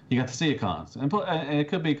you got the Seacons, and it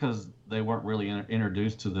could be because they weren't really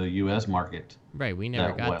introduced to the U.S. market. Right, we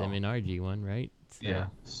never got them in RG1, right? So. Yeah,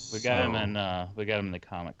 we got them in the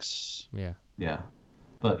comics. Yeah. Yeah,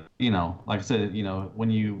 but like I said,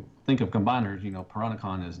 when you think of combiners,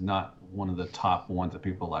 Piranacon is not one of the top ones that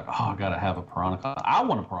people are like, oh, I gotta have a Piranacon. I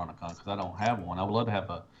want a Piranacon because I don't have one. I would love to have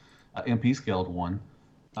a MP scaled one,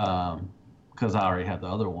 because I already have the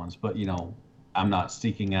other ones. But I'm not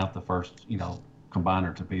seeking out the first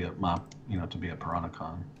combiner to be a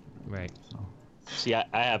Piranacon. Right. So. See, I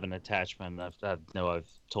have an attachment. I know I've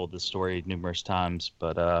told this story numerous times,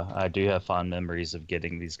 but I do have fond memories of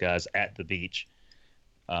getting these guys at the beach.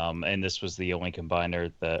 And this was the only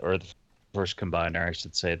combiner or the first combiner, I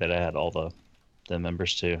should say, that I had all the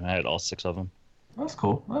members to. I had all 6 of them. That's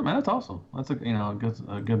cool. Oh, man, that's awesome. That's a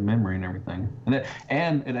good memory and everything. And it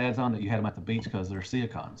adds on that you had them at the beach because they're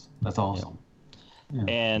Seacons. That's awesome. Yeah.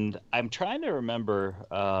 And I'm trying to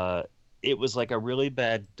remember. It was like a really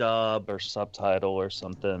bad dub or subtitle or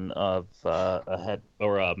something of a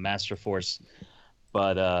Master Force,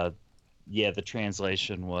 but yeah, the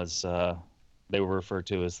translation was they were referred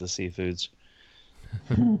to as the Seafoods.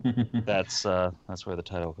 That's where the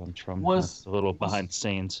title comes from. That's a little behind the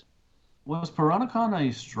scenes. Was Piranacon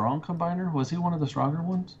a strong combiner? Was he one of the stronger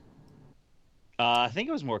ones? I think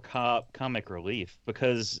it was more comic relief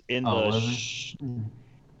because in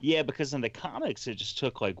because in the comics it just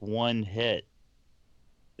took like one hit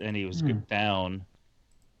and he was down,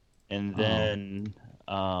 and then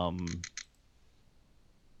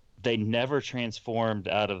they never transformed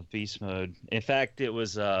out of beast mode. In fact, it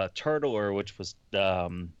was Turtler, which was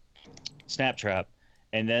Snaptrap,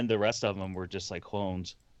 and then the rest of them were just like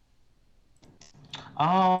clones.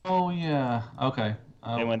 Oh yeah, okay.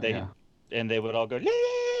 And when they would all go.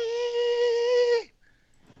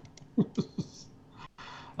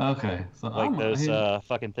 Okay, so like those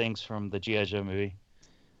fucking things from the G.I. Joe movie.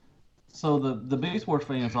 So the Beast Wars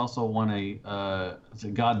fans also won a is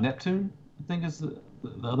it God Neptune? I think is the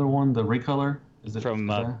other one, the recolor. Is it from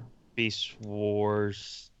Beast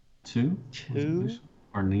Wars 2?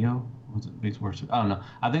 Or Neo? Was it Beast Wars 2? I don't know.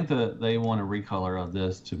 I think that they want a recolor of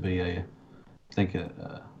this to be I think it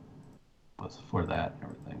was for that and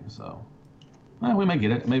everything. So we may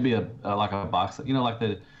get it. Maybe like a box set. Like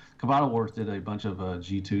the Caballo Wars did a bunch of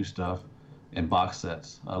G2 stuff in box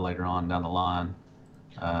sets later on down the line.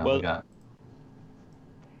 We got.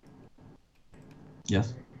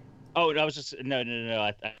 Yes. Oh, I was just no.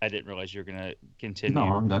 I didn't realize you were gonna continue. No,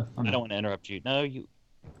 I'm done. I don't want to interrupt you. No, you.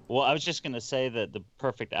 Well, I was just gonna say that the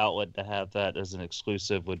perfect outlet to have that as an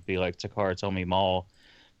exclusive would be like Takara Tomy Mall,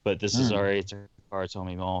 but this is already Takara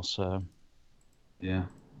Tomy Mall, so. Yeah,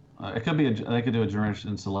 it could be. They could do a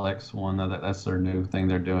Generation Selects one. That's their new thing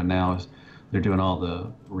they're doing now. Is they're doing all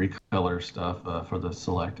the recolor stuff for the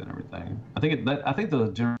Select and everything. I think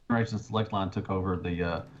the Generation Select line took over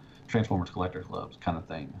the Transformers Collector Clubs kind of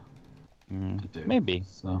thing. To do. Maybe.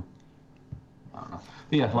 So I don't know.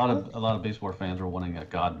 But yeah, a lot of Beast Wars fans are wanting a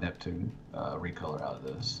God Neptune recolor out of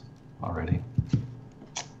this already.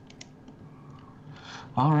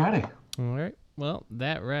 Alrighty. All right. Well,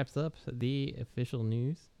 that wraps up the official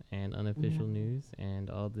news and unofficial news and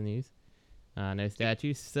all the news. No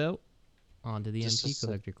statues. So on to the MP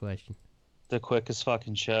collector question. The quickest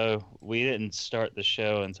fucking show. We didn't start the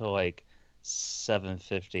show until like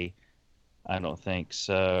 7:50. I don't think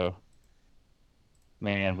so.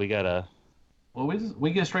 Man, we gotta. Well,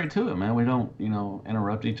 we get straight to it, man. We don't,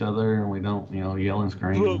 interrupt each other, and we don't, yell and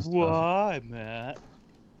scream. But why, Matt?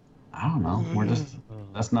 I don't know. We're just.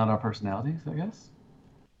 That's not our personalities, I guess.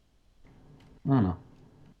 I don't know.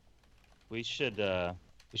 We should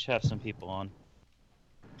have some people on.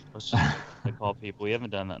 Let's just call people. We haven't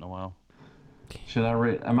done that in a while. Should I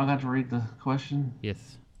read? Am I going to read the question?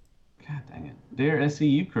 Yes. God dang it, dear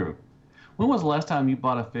SCU crew. When was the last time you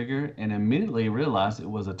bought a figure and immediately realized it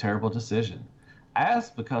was a terrible decision?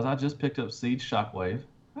 Asked because I just picked up Siege Shockwave.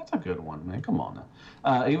 That's a good one, man. Come on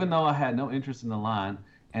now. Even though I had no interest in the line,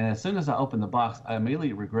 and as soon as I opened the box, I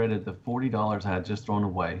immediately regretted the $40 I had just thrown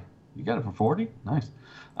away. You got it for $40? Nice.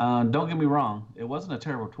 Don't get me wrong. It wasn't a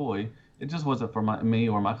terrible toy. It just wasn't for me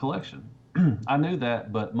or my collection. I knew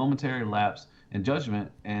that, but momentary lapse in judgment,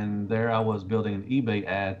 and there I was building an eBay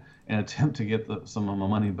ad in an attempt to get some of my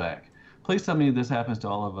money back. Please tell me this happens to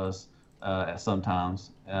all of us at some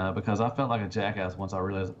times, because I felt like a jackass once I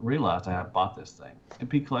realized I had bought this thing.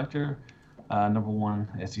 MP Collector,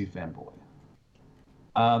 #1 SU fanboy.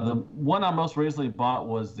 The one I most recently bought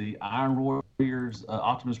was the Iron Warriors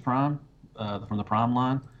Optimus Prime from the Prime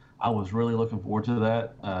line. I was really looking forward to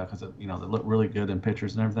that because they look really good in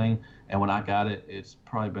pictures and everything. And when I got it, it's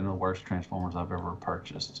probably been the worst Transformers I've ever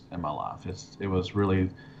purchased in my life. It was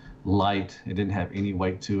really light. It didn't have any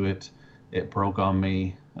weight to it. It broke on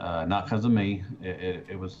me, not because of me.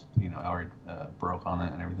 It was, already broke on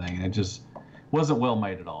it and everything. And it just wasn't well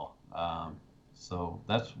made at all. So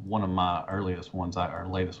that's one of my latest ones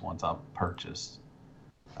I purchased.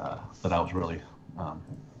 But I was really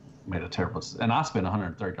made a terrible, and I spent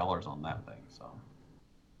 $130 on that thing. So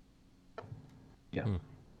yeah.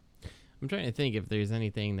 I'm trying to think if there's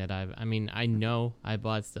anything that I know I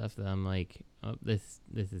bought stuff that I'm like, oh, this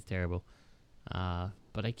is terrible.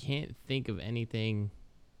 But I can't think of anything,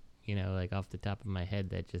 like off the top of my head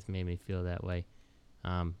that just made me feel that way.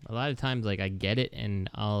 A lot of times, like, I get it, and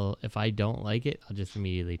if I don't like it, I'll just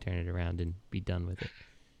immediately turn it around and be done with it.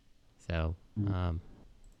 So,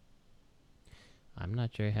 I'm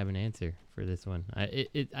not sure I have an answer for this one.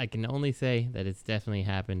 I can only say that it's definitely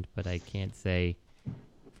happened, but I can't say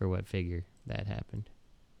for what figure that happened.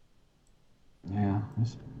 Yeah,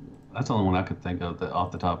 that's the only one I could think of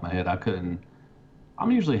off the top of my head. I'm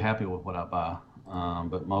usually happy with what I buy,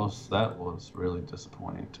 but that was really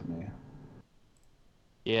disappointing to me.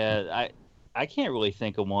 Yeah, I can't really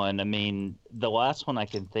think of one. I mean, the last one I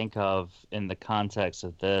can think of in the context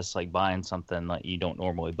of this, like buying something that you don't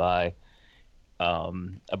normally buy,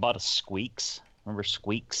 I bought a Squeaks. Remember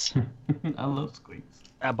Squeaks? I love Squeaks.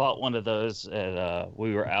 I bought one of those at,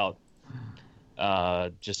 we were out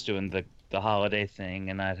just doing the holiday thing,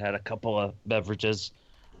 and I'd had a couple of beverages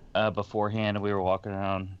beforehand, and we were walking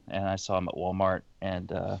around, and I saw him at Walmart,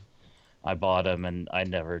 and I bought him, and I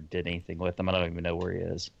never did anything with him. I don't even know where he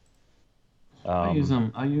is. I use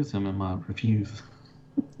him in my reviews.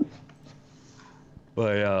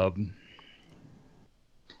 But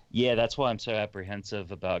yeah, that's why I'm so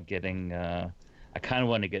apprehensive about getting. I kind of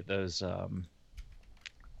want to get those.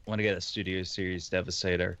 Want to get a Studio Series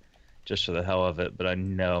Devastator, just for the hell of it. But I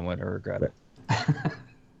know I'm going to regret it.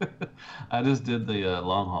 I just did the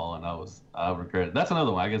long haul, and I regret it. That's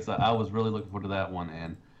another one. I guess I was really looking forward to that one,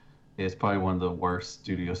 and It's probably one of the worst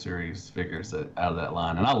Studio Series figures out of that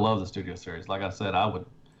line. And I love the Studio Series. Like I said, I would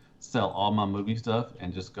sell all my movie stuff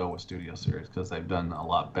and just go with Studio Series because they've done a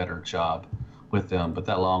lot better job with them. But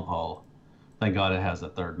that long haul, thank God it has a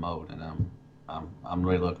third mode, and I'm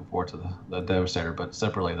really looking forward to the Devastator. But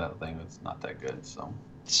separately, that thing is not that good.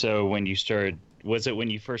 So when you started, was it when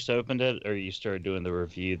you first opened it, or you started doing the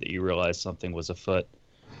review that you realized something was afoot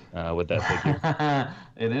with that figure?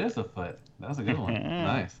 It is a foot. That's a good one.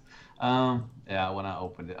 Nice. Yeah, when I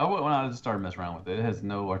opened it, when I just started messing around with it, it has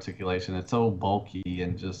no articulation. It's so bulky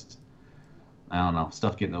and just, I don't know,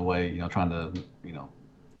 stuff getting in the way. Trying to,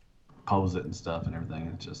 pose it and stuff and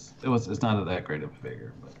everything. It's not that great of a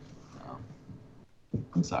figure, but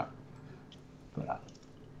I'm sorry. But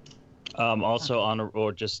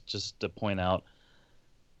also just to point out,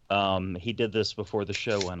 he did this before the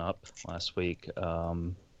show went up last week.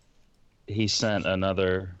 He sent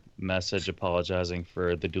another message apologizing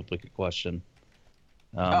for the duplicate question.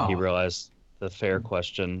 He realized the fair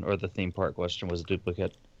question or the theme park question was a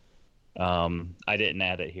duplicate. I didn't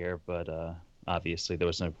add it here, but obviously there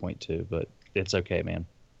was no point to, but it's okay, man.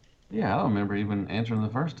 Yeah, I don't remember even answering the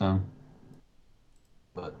first time.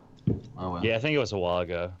 But, oh well. Yeah, I think it was a while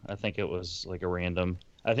ago. I think it was like a random.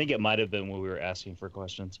 I think it might have been when we were asking for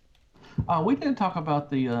questions. We didn't talk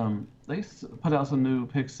about they put out some new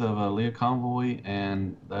pics of Leah Convoy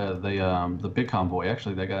and the big convoy.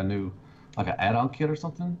 Actually, they got a new, like an add-on kit or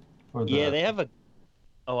something. Yeah, they have a.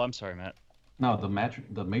 Oh, I'm sorry, Matt. No,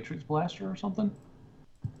 the Matrix Blaster or something.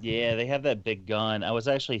 Yeah, they have that big gun. I was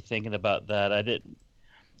actually thinking about that.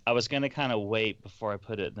 I was gonna kind of wait before I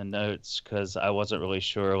put it in the notes because I wasn't really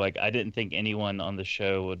sure. Like, I didn't think anyone on the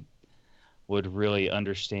show would really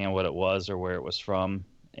understand what it was or where it was from.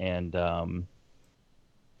 And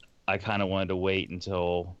I kind of wanted to wait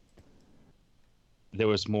until there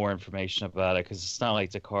was more information about it because it's not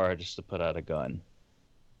like Takara just to put out a gun.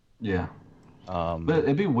 Yeah. But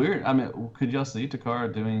it'd be weird. I mean, could y'all see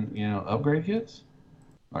Takara doing, upgrade kits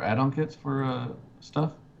or add-on kits for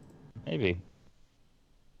stuff? Maybe.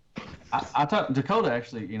 I thought Dakota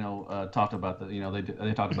actually, talked about that.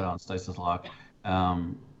 They talked about it on Stasis Lock,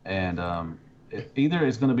 either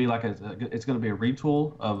it's going to be like it's going to be a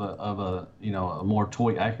retool of a more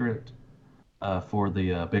toy accurate for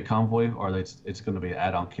the big convoy, or it's going to be an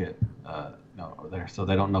add-on kit there, so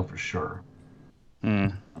they don't know for sure.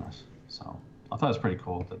 So I thought it was pretty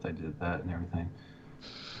cool that they did that and everything.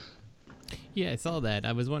 Yeah, I saw that.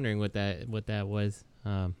 I was wondering what that was.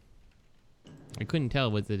 I couldn't tell.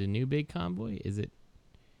 Was it a new big convoy? Is it?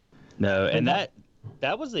 No, and that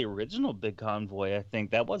was the original big convoy. I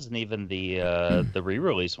think that wasn't even the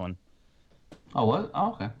re-release one. Oh, what?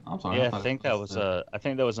 Oh, okay. I'm sorry. Yeah, I think that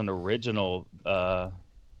was an original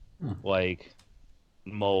like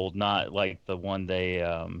mold, not like the one they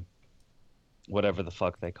whatever the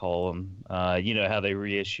fuck they call them. You know how they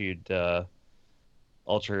reissued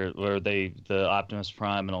Ultra, or the Optimus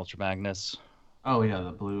Prime and Ultra Magnus. Oh yeah,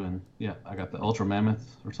 the blue and yeah, I got the Ultra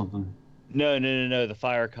Mammoth or something. No, the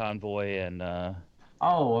Fire Convoy and.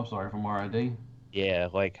 Oh, I'm sorry, from RID. Yeah,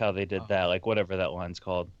 like how they did that, like whatever that line's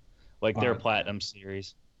called, like their Platinum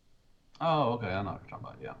series. Oh, okay, I know what you're talking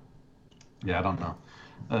about. Yeah, yeah, I don't know.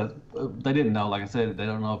 They didn't know. Like I said, they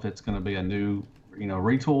don't know if it's going to be a new,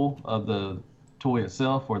 retool of the toy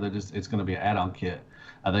itself, or it's going to be an add-on kit.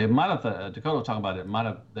 They might have Dakota was talking about it.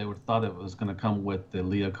 They would thought it was going to come with the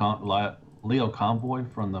Leo Convoy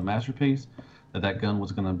from the Masterpiece. That gun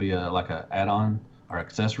was going to be like a add-on or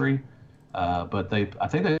accessory. But I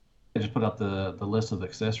think they just put up the list of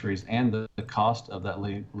accessories and the cost of that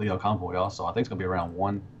Leo Convoy also. I think it's going to be around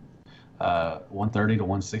 130 to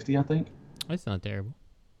 160, I think. That's not terrible.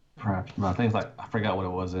 Perhaps. No, I think it's I forgot what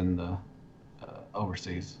it was in the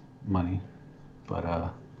overseas money. But I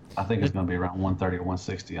think it's going to be around 130 or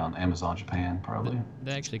 160 on Amazon Japan, probably.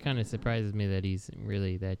 That actually kind of surprises me that he's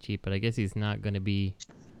really that cheap, but I guess he's not going to be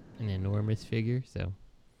an enormous figure, so.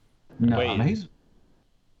 No, I mean, he's...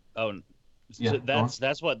 Oh, yeah, so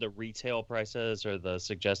that's what the retail price is, or the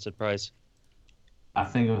suggested price? I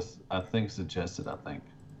think suggested.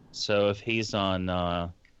 So if he's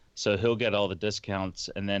on, so he'll get all the discounts,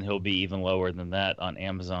 and then he'll be even lower than that on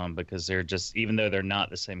Amazon because they're just, even though they're not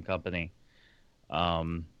the same company,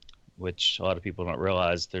 which a lot of people don't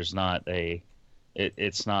realize, there's not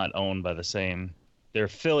it's not owned by the same. They're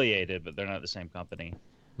affiliated, but they're not the same company.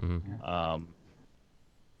 Mm-hmm.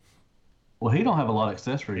 Well, he don't have a lot of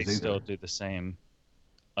accessories they either. Still do the same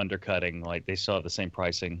undercutting, like they still have the same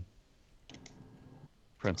pricing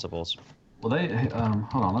principles. Well, they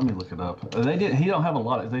hold on, let me look it up. He don't have a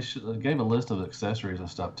lot. They gave a list of accessories and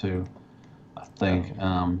stuff too. I think.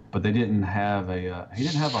 But they didn't have he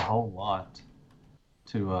didn't have a whole lot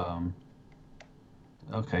to.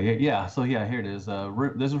 Okay, yeah. So yeah, here it is.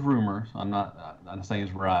 This is rumors. I'm not saying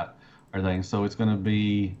it's right or anything. So it's going to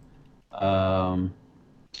be.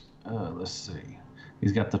 Let's see.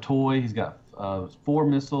 He's got the toy. He's got 4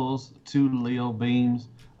 missiles, 2 Leo beams,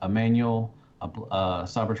 a manual, a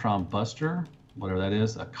Cybertron Buster, whatever that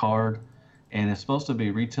is, a card, and it's supposed to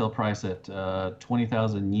be retail price at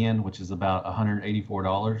 20,000 yen, which is about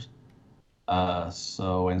 $184.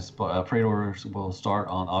 So pre-orders will start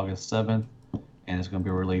on August 7th, and it's going to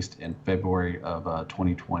be released in February of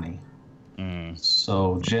 2020.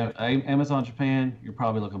 So Amazon Japan, you're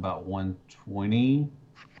probably looking about 120,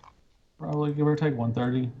 probably give or take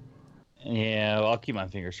 130. Yeah, I'll keep my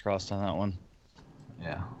fingers crossed on that one.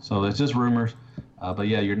 Yeah, so it's just rumors, but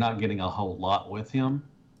yeah, you're not getting a whole lot with him.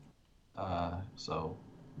 So,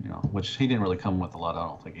 which he didn't really come with a lot, I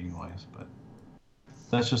don't think, anyways. But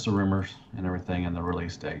that's just the rumors and everything, and the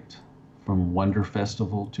release date from Wonder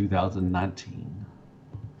Festival 2019.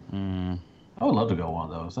 I would love to go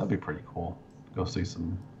one of those. That'd be pretty cool. Go see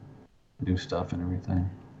some new stuff and everything.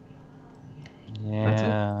 Yeah. That's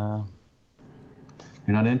it.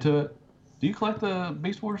 You're not into it? Do you collect the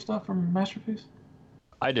Beast Wars stuff from Masterpiece?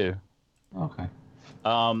 I do. Okay.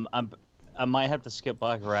 I might have to skip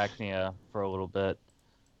Black Arachnia for a little bit.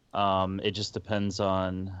 It just depends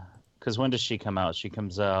on, because when does she come out? She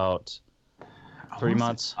comes out 3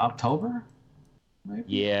 months. October? Maybe?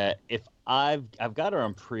 Yeah. If I've got her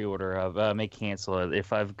on pre-order, I may cancel it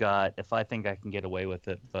if I think I can get away with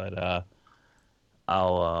it. But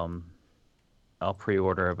I'll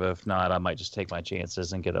pre-order it. But if not, I might just take my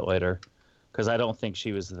chances and get it later, because I don't think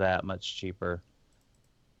she was that much cheaper.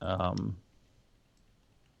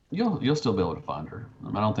 You'll still be able to find her.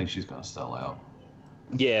 I don't think she's going to sell out.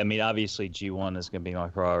 Yeah, I mean, obviously G1 is going to be my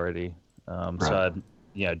priority. Right. So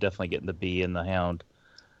I'd, definitely getting the Bee and the Hound.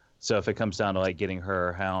 So if it comes down to like getting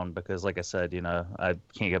her Hound, because like I said, I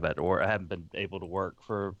can't get back to work. I haven't been able to work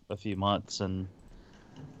for a few months, and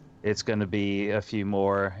it's going to be a few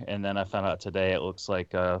more. And then I found out today it looks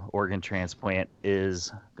like organ transplant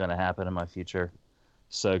is going to happen in my future.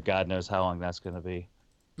 So God knows how long that's going to be.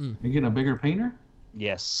 You getting a bigger painter?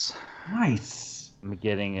 Yes. Nice. I'm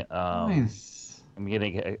getting nice. I'm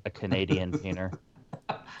getting a Canadian painter.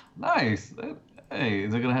 Nice. Hey,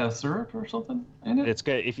 is it gonna have syrup or something in it? It's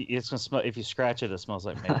good. It's gonna smell. If you scratch it, it smells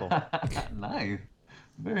like maple. Nice.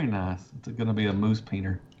 Very nice. It's gonna be a moose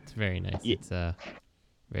painter. It's very nice. Yeah. It's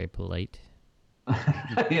very polite.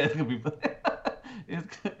 Yeah, it's gonna be.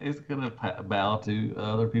 It's gonna bow to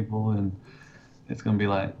other people, and it's gonna be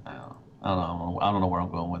like, I don't know where I'm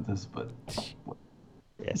going with this, but.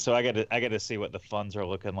 Yeah, so I got to see what the funds are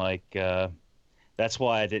looking like. That's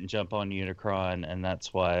why I didn't jump on Unicron, and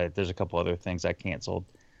that's why there's a couple other things I canceled,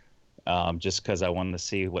 just because I wanted to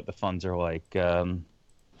see what the funds are like. The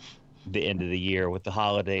end of the year with the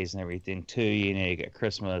holidays and everything too. You get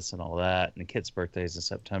Christmas and all that, and the kids' birthdays in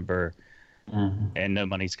September, and no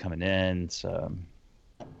money's coming in, so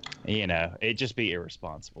it'd just be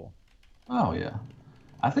irresponsible. Oh yeah,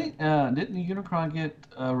 I think didn't the Unicron get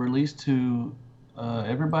released to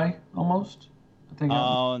everybody almost? I think.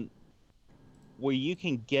 Well, you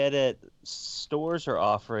can get it. Stores are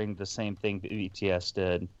offering the same thing that BTS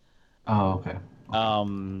did. Oh, okay.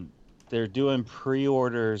 They're doing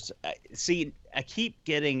pre-orders. See, I keep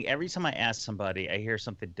getting, every time I ask somebody, I hear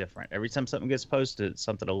something different. Every time something gets posted, it's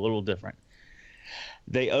something a little different.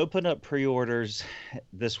 They opened up pre-orders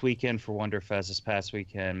this weekend for Wonderfest, this past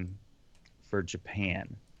weekend for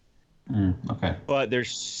Japan. Okay. But there's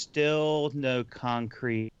still no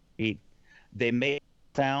concrete. They may have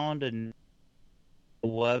found a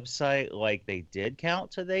website like they did count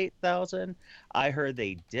to the 8,000. I heard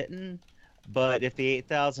they didn't, but if the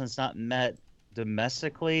 8,000 is not met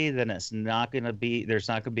domestically, then it's not going to be, there's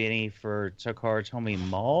not going to be any for Takara Tomy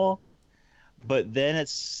Mall. But then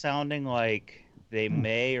it's sounding like they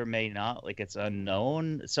may or may not, like it's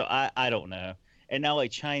unknown. So I don't know. And now like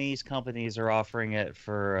Chinese companies are offering it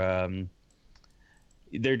for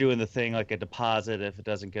they're doing the thing like a deposit if it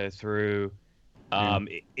doesn't go through.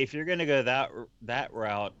 If you're going to go that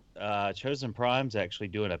route, Chosen Prime's actually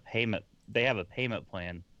doing a payment. They have a payment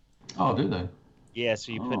plan. Oh, do they? Yeah,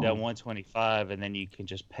 so you put down $125 and then you can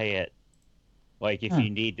just pay it, like if you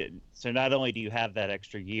need it. So not only do you have that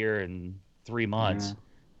extra year and 3 months,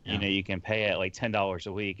 you can pay it like $10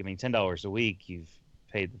 a week. I mean, $10 a week, you've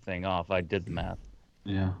paid the thing off. I did the math.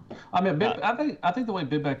 Yeah, I mean, I think the way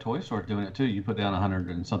Big Bag Toy Store is doing it too. You put down $100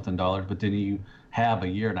 and something, but then you have a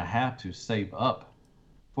year and a half to save up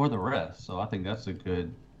for the rest. So I think that's a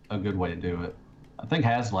good way to do it. I think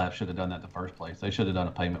HasLab should have done that in the first place. They should have done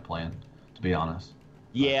a payment plan, to be honest.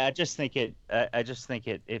 Yeah, I just think it.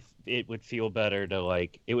 If it would feel better to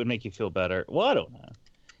like, it would make you feel better. Well, I don't know.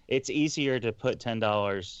 It's easier to put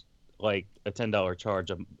 $10, like a $10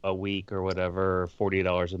 charge a week or whatever, or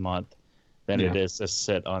 $40 a month, than it is to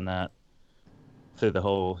sit on that through the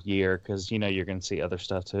whole year, because you know you're going to see other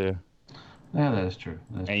stuff too. Yeah, that is true.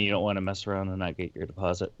 And you don't want to mess around and not get your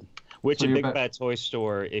deposit. Which So a you're Big Bad Toy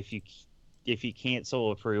Store, if you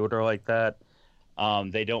cancel a pre-order like that,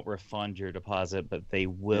 they don't refund your deposit, but they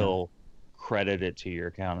will credit it to your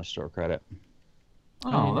account as store credit.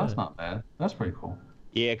 Oh, that's not bad. That's pretty cool.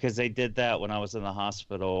 Yeah, because they did that when I was in the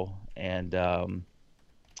hospital, and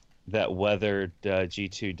that weathered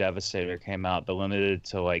G2 Devastator came out, the limited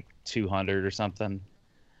to like 200 or something,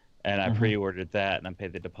 and I pre-ordered that, and I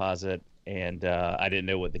paid the deposit, and I didn't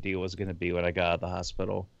know what the deal was going to be when I got out of the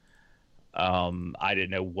hospital. I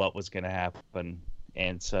didn't know what was going to happen,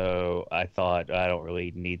 and so I thought I don't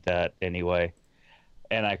really need that anyway.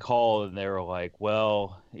 And I called, and they were like,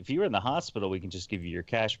 well, if you were in the hospital, we can just give you your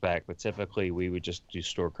cash back, but typically we would just do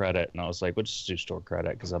store credit. And I was like, we'll just do store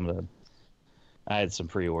credit, because I had some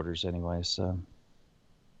pre-orders anyway, so.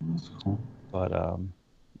 That's cool. But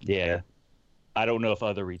yeah, I don't know if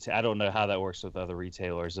I don't know how that works with other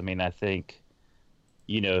retailers. I mean, I think,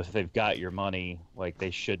 you know, if they've got your money, like,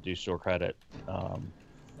 they should do store credit, and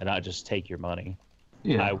not just take your money.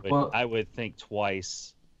 Yeah, I would think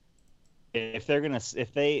twice. If they're gonna,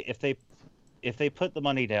 if they put the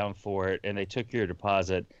money down for it and they took your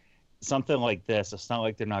deposit, something like this, it's not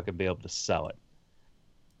like they're not gonna be able to sell it.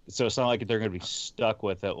 So it's not like they're gonna be stuck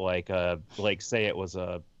with it, like say it was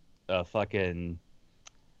a fucking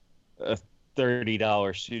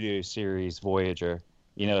 $30 Studio Series Voyager.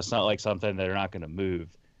 You know, it's not like something that they're not gonna move.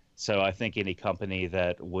 So I think any company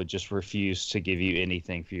that would just refuse to give you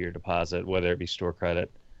anything for your deposit, whether it be store credit.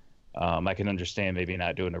 I can understand maybe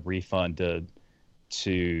not doing a refund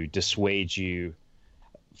to dissuade you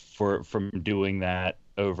from doing that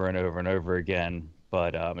over and over and over again.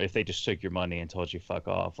 But if they just took your money and told you fuck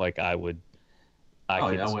off, like I wouldn't do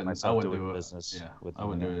it. Business. Yeah, I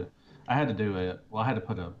wouldn't do it. I had to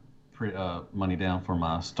put money down for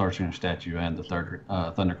my Starscream statue and the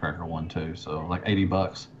Thundercracker one too. So like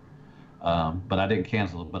 $80. But I didn't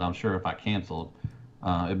cancel it. But I'm sure if I canceled,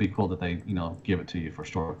 it'd be cool that they, you know, give it to you for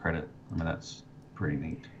store credit. I mean, that's pretty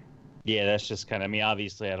neat. Yeah, that's just kind of, I mean,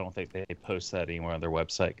 obviously I don't think they post that anywhere on their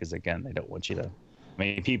website, because again, they don't want you to, I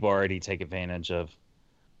mean, people already take advantage of,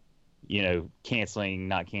 you know, canceling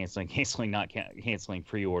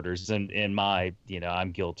pre-orders, and in my, you know,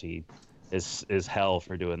 I'm guilty as hell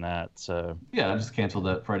for doing that. So yeah, I just canceled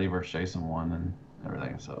that Freddy vs. Jason one and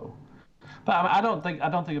everything. So, but I don't think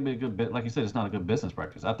it'd be a good bit. Like you said, it's not a good business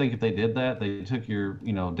practice. I think if they did that, they took your,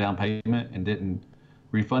 you know, down payment and didn't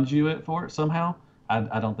refund you for it somehow.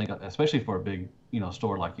 I don't think, especially for a big, you know,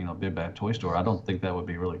 store like, you know, Big Bad Toy Store, I don't think that would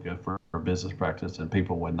be really good for business practice, and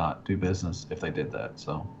people would not do business if they did that.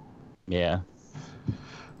 So yeah,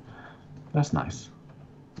 that's nice.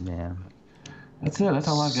 Yeah, that's it. That's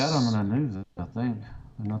all I got on the news, I think.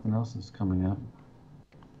 Nothing else is coming up.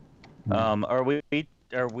 Are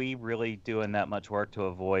we really doing that much work to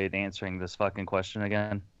avoid answering this fucking question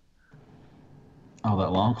again? Oh,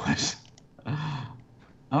 that long question.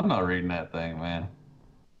 I'm not reading that thing, man.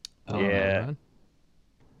 Yeah.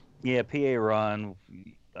 Yeah, PA Ron.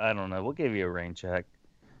 I don't know. We'll give you a rain check.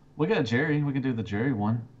 We got Jerry. We can do the Jerry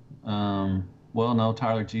one. Well, no,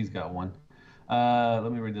 Tyler G's got one. Let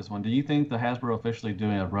me read this one. Do you think the Hasbro officially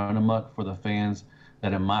doing a run amok for the fans,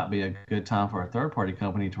 that it might be a good time for a third-party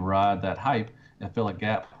company to ride that hype and fill a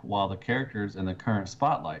gap while the characters in the current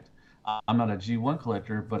spotlight? I'm not a G1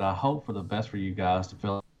 collector, but I hope for the best for you guys to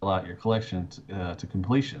fill out your collection to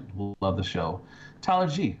completion. Love the show. Tyler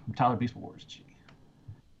G. Tyler Beast Wars G.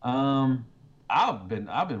 I've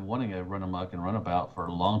been wanting a run amok and runabout for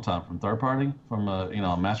a long time from third party, from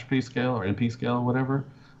a masterpiece scale or NP scale or whatever.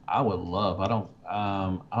 I would love. I don't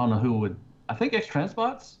know who would. I think X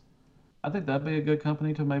Transbots. I think that'd be a good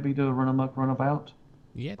company to maybe do a run amok, runabout.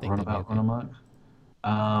 Yeah, I think runabout, run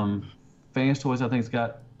amok. Fans Toys, I think, has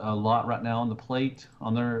got a lot right now on the plate,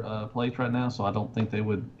 on their plate right now, so I don't think they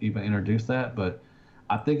would even introduce that. But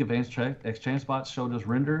I think if X Transbots showed us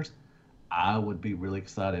renders, I would be really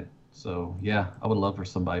excited. So yeah, I would love for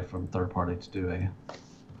somebody from third party to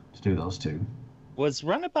do those two. Was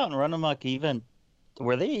Runabout and Run Amok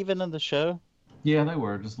were they even in the show? Yeah, they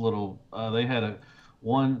were just little. They had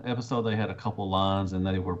one episode. They had a couple lines, and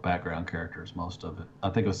they were background characters. Most of it, I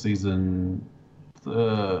think, it was season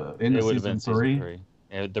 3.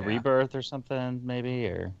 The Rebirth or something, maybe,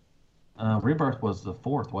 or Rebirth was the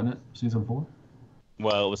 4th, wasn't it? Season 4.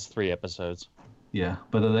 Well, it was 3 episodes. Yeah,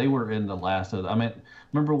 but they were in the last of. I mean,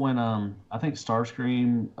 remember when I think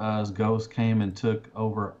Starscream's ghost came and took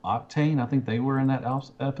over Octane? I think they were in that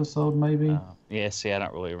episode, maybe. Yeah, see, I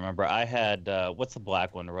don't really remember. I had what's the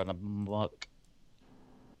black one? Run Amok.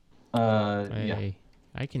 Yeah.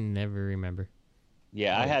 I can never remember.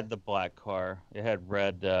 Yeah, I had the black car. It had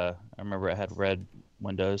red. I remember it had red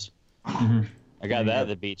windows. Mm-hmm. I got that at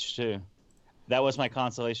the beach too. That was my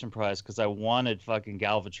consolation prize because I wanted fucking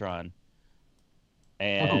Galvatron.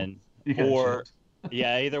 And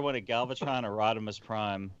yeah, I either wanted Galvatron or Rodimus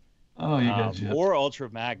Prime. Oh, you got or Ultra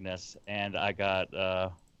Magnus, and I got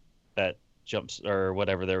that jumps or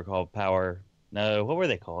whatever they were called. Power. No, what were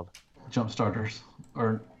they called? Jump starters,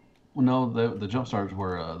 or no, the jump starters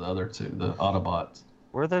were the other two, the Autobots.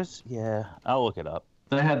 Were those? Yeah, I'll look it up.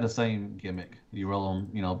 They had the same gimmick. You roll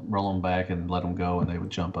them back and let them go, and they would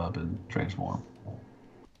jump up and transform.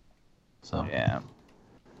 So yeah.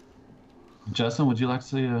 Justin, would you like to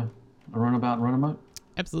see a runabout and run amok?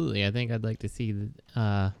 Absolutely. I think I'd like to see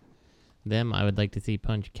them. I would like to see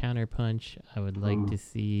Punch Counter Punch. I would like to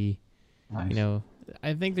see, nice.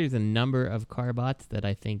 I think there's a number of Carbots that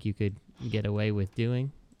I think you could get away with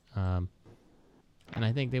doing. And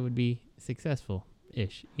I think they would be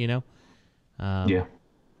successful-ish, Yeah.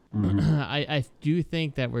 Mm-hmm. I do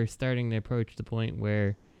think that we're starting to approach the point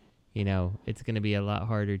where, it's going to be a lot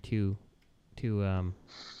harder to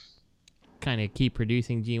kind of keep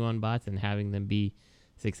producing G1 bots and having them be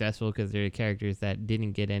successful because they're characters that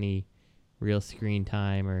didn't get any real screen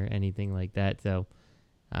time or anything like that. So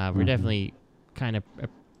we're definitely kind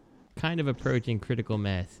of approaching critical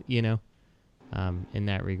mass, in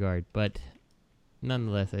that regard. But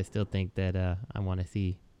nonetheless, I still think that I want to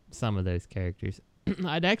see some of those characters.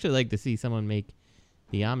 I'd actually like to see someone make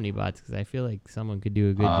the Omnibots because I feel like someone could do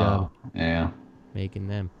a good job making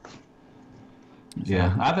them.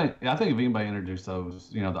 Yeah, I think if anybody introduced those,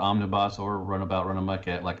 the Omnibots or Runabout, Run Amok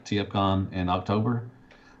at like TFCon in October,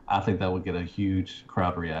 I think that would get a huge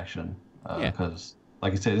crowd reaction. Because,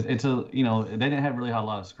 like you said, it's a they didn't have really a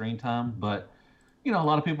lot of screen time, but a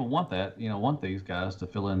lot of people want that. Want these guys to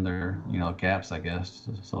fill in their gaps, I guess,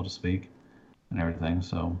 so to speak, and everything.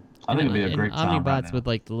 So I think it'd be a great time. Omnibots with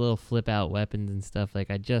like the little flip out weapons and stuff.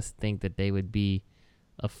 Like I just think that they would be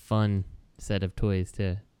a fun set of toys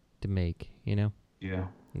to make. Yeah.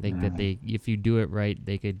 I think that if you do it right,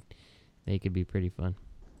 they could be pretty fun.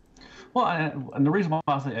 Well, and the reason why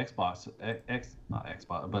I say Xbox, not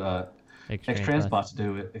Xbox, but X-Transbots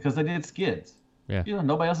do it because they did skids. Yeah.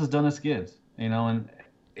 Nobody else has done the skids. And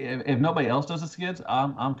if nobody else does the skids,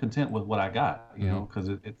 I'm content with what I got. Because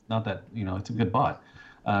it's not that it's a good bot,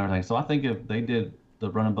 everything. So I think if they did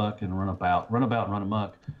the Runabout and Runabout and Run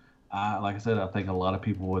Amok, like I said, I think a lot of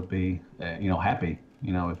people would be happy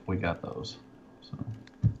if we got those.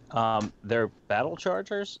 So. They're Battle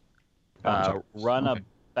Chargers.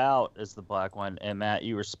 Runabout is the black one, and Matt,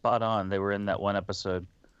 you were spot on. They were in that one episode.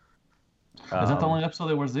 Is that the only episode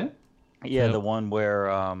they was in? Yeah, the one where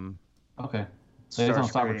okay, so it's on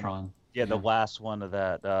Cybertron. Yeah, the last one of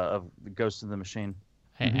that of Ghost in the Machine.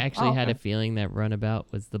 I actually had a feeling that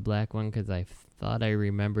Runabout was the black one because I thought I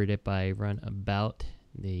remembered it by Runabout,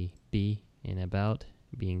 the B in about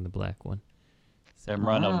being the black one. So, and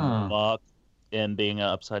Runabout and being an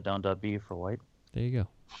upside down W for white. There you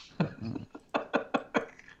go.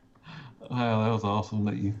 Wow, that was awesome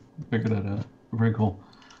that you figured that out. Very cool.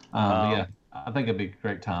 Yeah, I think it'd be a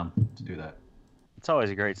great time to do that. It's always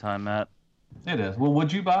a great time, Matt. It is. Well,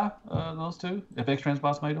 would you buy those two if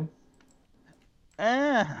X-Transbots made them?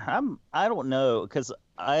 I don't know because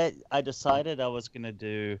I decided I was gonna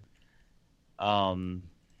do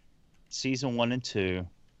season 1 and 2.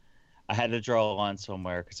 I had to draw a line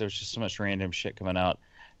somewhere because there was just so much random shit coming out,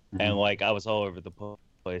 and like I was all over the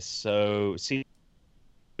place. So season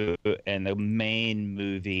 2 and the main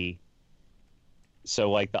movie.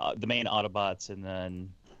 So like the main Autobots and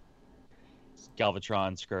then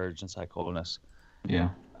Galvatron, Scourge, and Cyclonus. Yeah.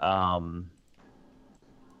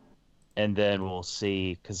 And then we'll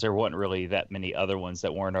see because there weren't really that many other ones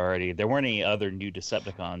that weren't already. There weren't any other new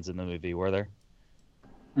Decepticons in the movie, were there?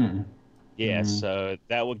 Mm-mm. Yeah, so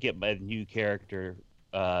that would get my new character,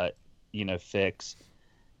 fix.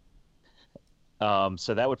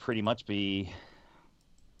 So that would pretty much be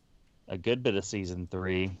a good bit of season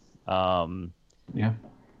 3. Yeah.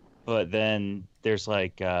 But then there's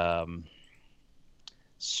like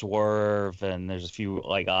Swerve, and there's a few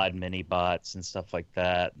like odd mini bots and stuff like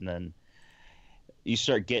that, and then you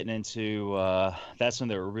start getting into that's when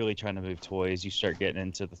they were really trying to move toys. You start getting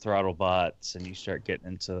into the throttle bots, and you start getting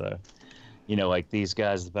into the like these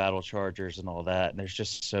guys, the Battle Chargers and all that. And there's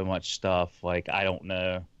just so much stuff. Like, I don't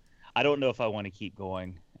know if I want to keep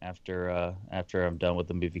going after I'm done with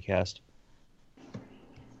the movie cast.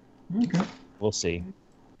 Okay. We'll see.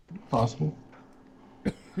 Possible.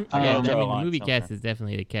 I mean, the movie cast is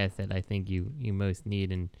definitely the cast that I think you most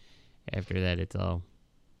need, and after that, it's all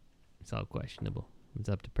questionable. It's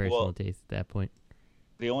up to personal taste at that point.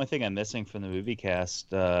 The only thing I'm missing from the movie cast,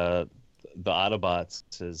 the Autobots,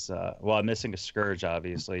 is I'm missing a Scourge,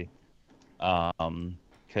 obviously,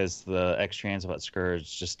 because the X-Transbot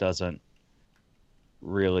Scourge just doesn't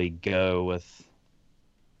really go with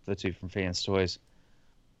the two from Fans Toys.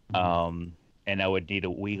 And I would need a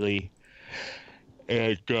wheelie.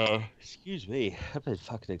 And excuse me, I've been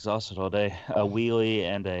fucking exhausted all day. A wheelie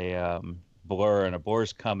and a blur, and a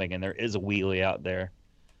blur's coming, and there is a wheelie out there.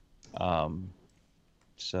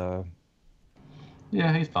 So.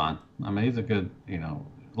 Yeah, he's fine. I mean, he's a good, as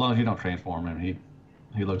long as you don't transform him,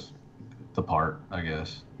 he looks the part, I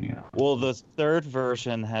guess. Well, the third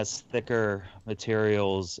version has thicker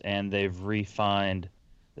materials, and they've refined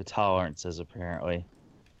the tolerances apparently.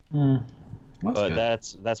 But good.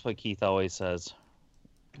 that's what Keith always says.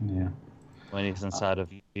 Yeah. When he's inside of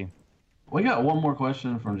you. We got one more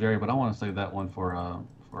question from Jerry, but I want to save that one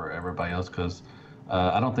for everybody else because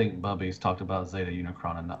I don't think Bubby's talked about Zeta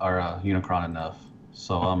Unicron Unicron enough.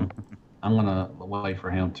 So I'm gonna wait for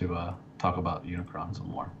him to talk about Unicron some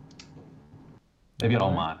more. If you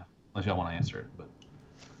don't mind, unless y'all want to answer it, but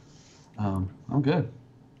I'm good.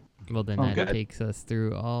 Well, then that takes us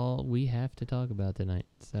through all we have to talk about tonight.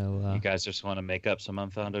 So you guys just want to make up some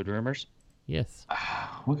unfounded rumors? Yes.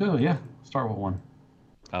 We'll go. Yeah, start with one.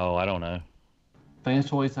 Oh, I don't know. Fans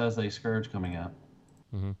Toys has a Scourge coming out.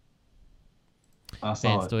 Mm-hmm. I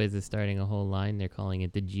saw Fans it. Toys is starting a whole line. They're calling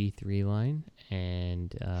it the G3 line,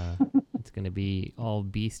 and it's going to be all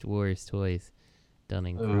Beast Wars toys done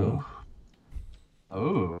in chrome.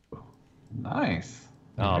 Oh, nice.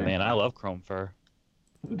 Oh man, I love chrome fur.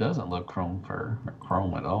 Who doesn't love chrome fur or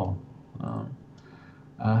chrome at all?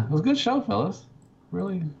 It was a good show, fellas.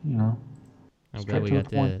 Really, I'm glad we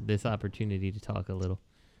got this opportunity to talk a little.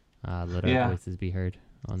 Let our voices be heard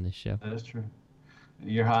on this show. That is true.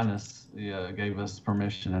 Your Highness gave us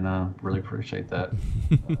permission, and I really appreciate that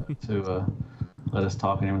to let us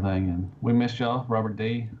talk and everything. And we missed y'all. Robert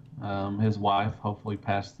D., his wife, hopefully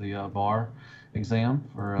passed the bar exam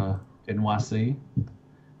for NYC.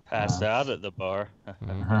 Passed out at the bar. But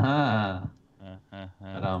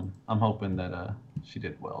I'm hoping that she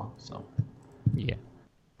did well. So yeah,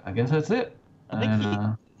 I guess that's it. I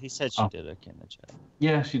think he said she did okay in the chat.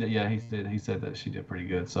 Yeah, she did. Yeah, he did. He said that she did pretty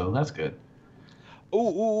good. So that's good.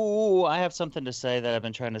 Ooh, I have something to say that I've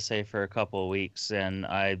been trying to say for a couple of weeks, and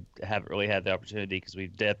I haven't really had the opportunity because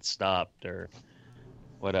we've death stopped or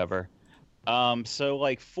whatever. So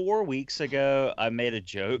like 4 weeks ago, I made a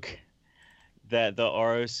joke that the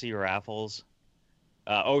ROC raffles.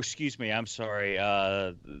 Excuse me. I'm sorry.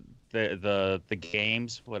 The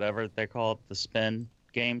games, whatever they're called, the spin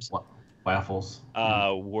games, waffles,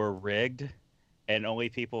 were rigged, and only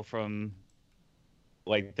people from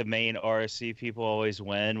like the main RSC people always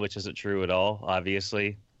win, which isn't true at all.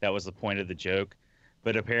 Obviously, that was the point of the joke,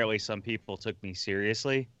 but apparently some people took me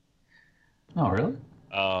seriously. Oh, really?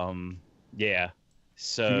 Yeah.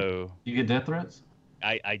 So you get death threats?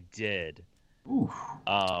 I did. Oof.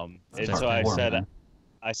 And so I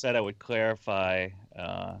said I would clarify.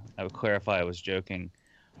 I was joking,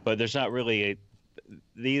 but there's not really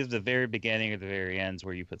these are the very beginning or the very ends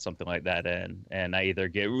where you put something like that in, and I either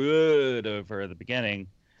get rid over the beginning,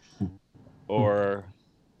 or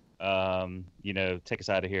take us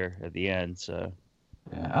out of here at the end. So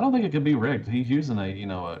yeah, I don't think it could be rigged. He's using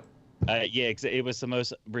it was the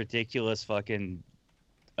most ridiculous fucking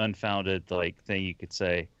unfounded thing you could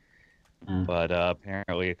say. But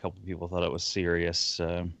apparently a couple people thought it was serious.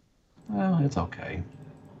 So. Well, it's okay.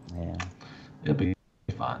 Yeah, it'll be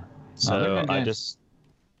fine. So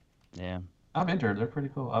I've entered. They're pretty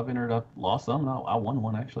cool. I've entered. I've lost some. I won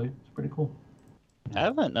one actually. It's pretty cool. I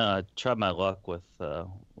haven't tried my luck with the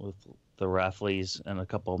Raffles in a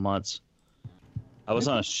couple of months. I was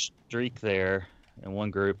on a streak there in one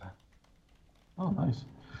group. Oh, nice.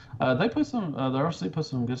 They put some. The RC put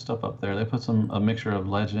some good stuff up there. They put a mixture of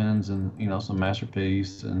legends and some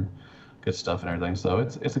masterpiece and good stuff and everything. So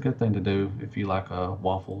it's a good thing to do if you like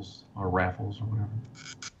waffles or raffles or whatever.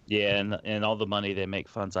 Yeah, and all the money they make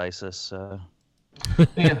funds ISIS.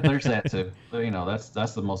 Yeah, there's that too.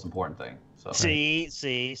 That's the most important thing. So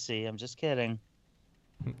see, I'm just kidding.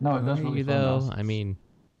 No, it does really though. I mean,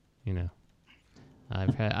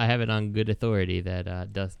 I have it on good authority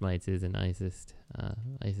that Dust Mites is an ISIS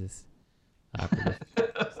operative.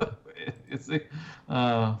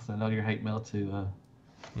 So know your hate mail to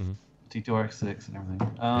T2RX6 and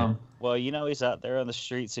everything. Well, he's out there on the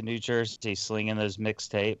streets in New Jersey slinging those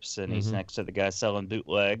mixtapes, and he's next to the guy selling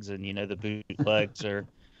bootlegs, and the bootlegs are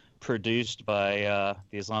produced by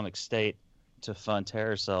the Islamic State to fund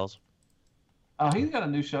terror cells. He's got a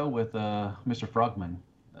new show with Mr. Frogman.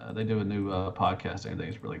 They do a new podcast. I think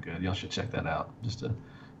it's really good. Y'all should check that out. Just a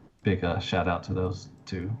big shout out to those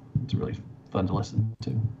two. It's really fun to listen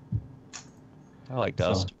to. I like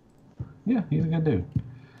Dust. So, yeah, he's a good dude.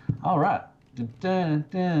 All right. Dun,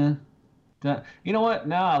 dun, dun. You know what?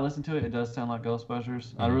 Now I listen to it, it does sound like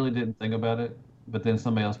Ghostbusters. I really didn't think about it, but then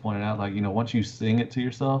somebody else pointed out, once you sing it to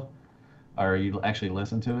yourself, or you actually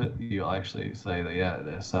listen to it, you'll actually say that, yeah, it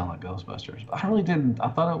does sound like Ghostbusters. But I really didn't. I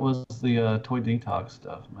thought it was the Toy Detox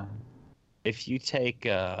stuff, man. If you take,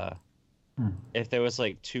 if there was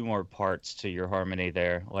 2 more parts to your harmony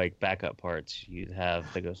there, like backup parts, you'd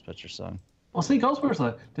have the Ghostbusters song. Well, see, Ghostbusters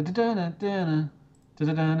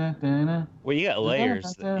Well, you got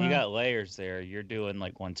layers. You got layers there. You're doing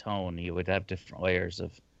one tone. You would have different layers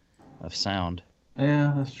of sound.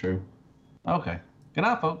 Yeah, that's true. Okay. Good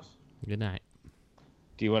night, folks. Good night.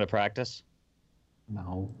 Do you want to practice?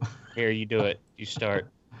 No. Here, you do it. You start.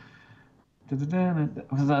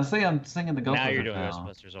 Because I see I'm singing the Ghostbusters. Now you're doing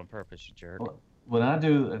Ghostbusters on purpose, you jerk. When I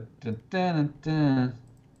do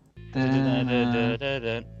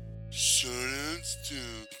Silence to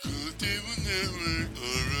Cool Table Network,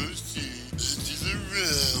 ROC, Edges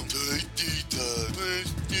Around, Toy Detox,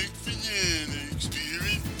 Plastic Fanatics,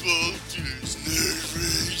 Spirit Vultures, Nerd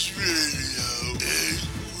Rage Radio, 8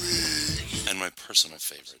 Weeks. And my personal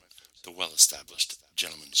favorite, the well-established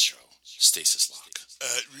Gentleman's Show, Stasis Lock.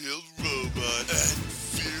 At Real Robot, at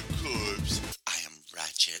Fear Corpse. I am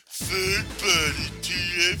Ratchet. Third Party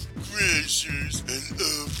TF Crashers, and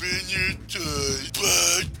Open Your Toys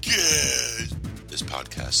Podcast. This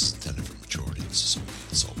podcast is intended for mature audiences only.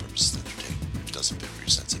 The sole purpose is to entertain. It doesn't fit with your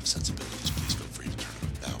sensitive sensibilities.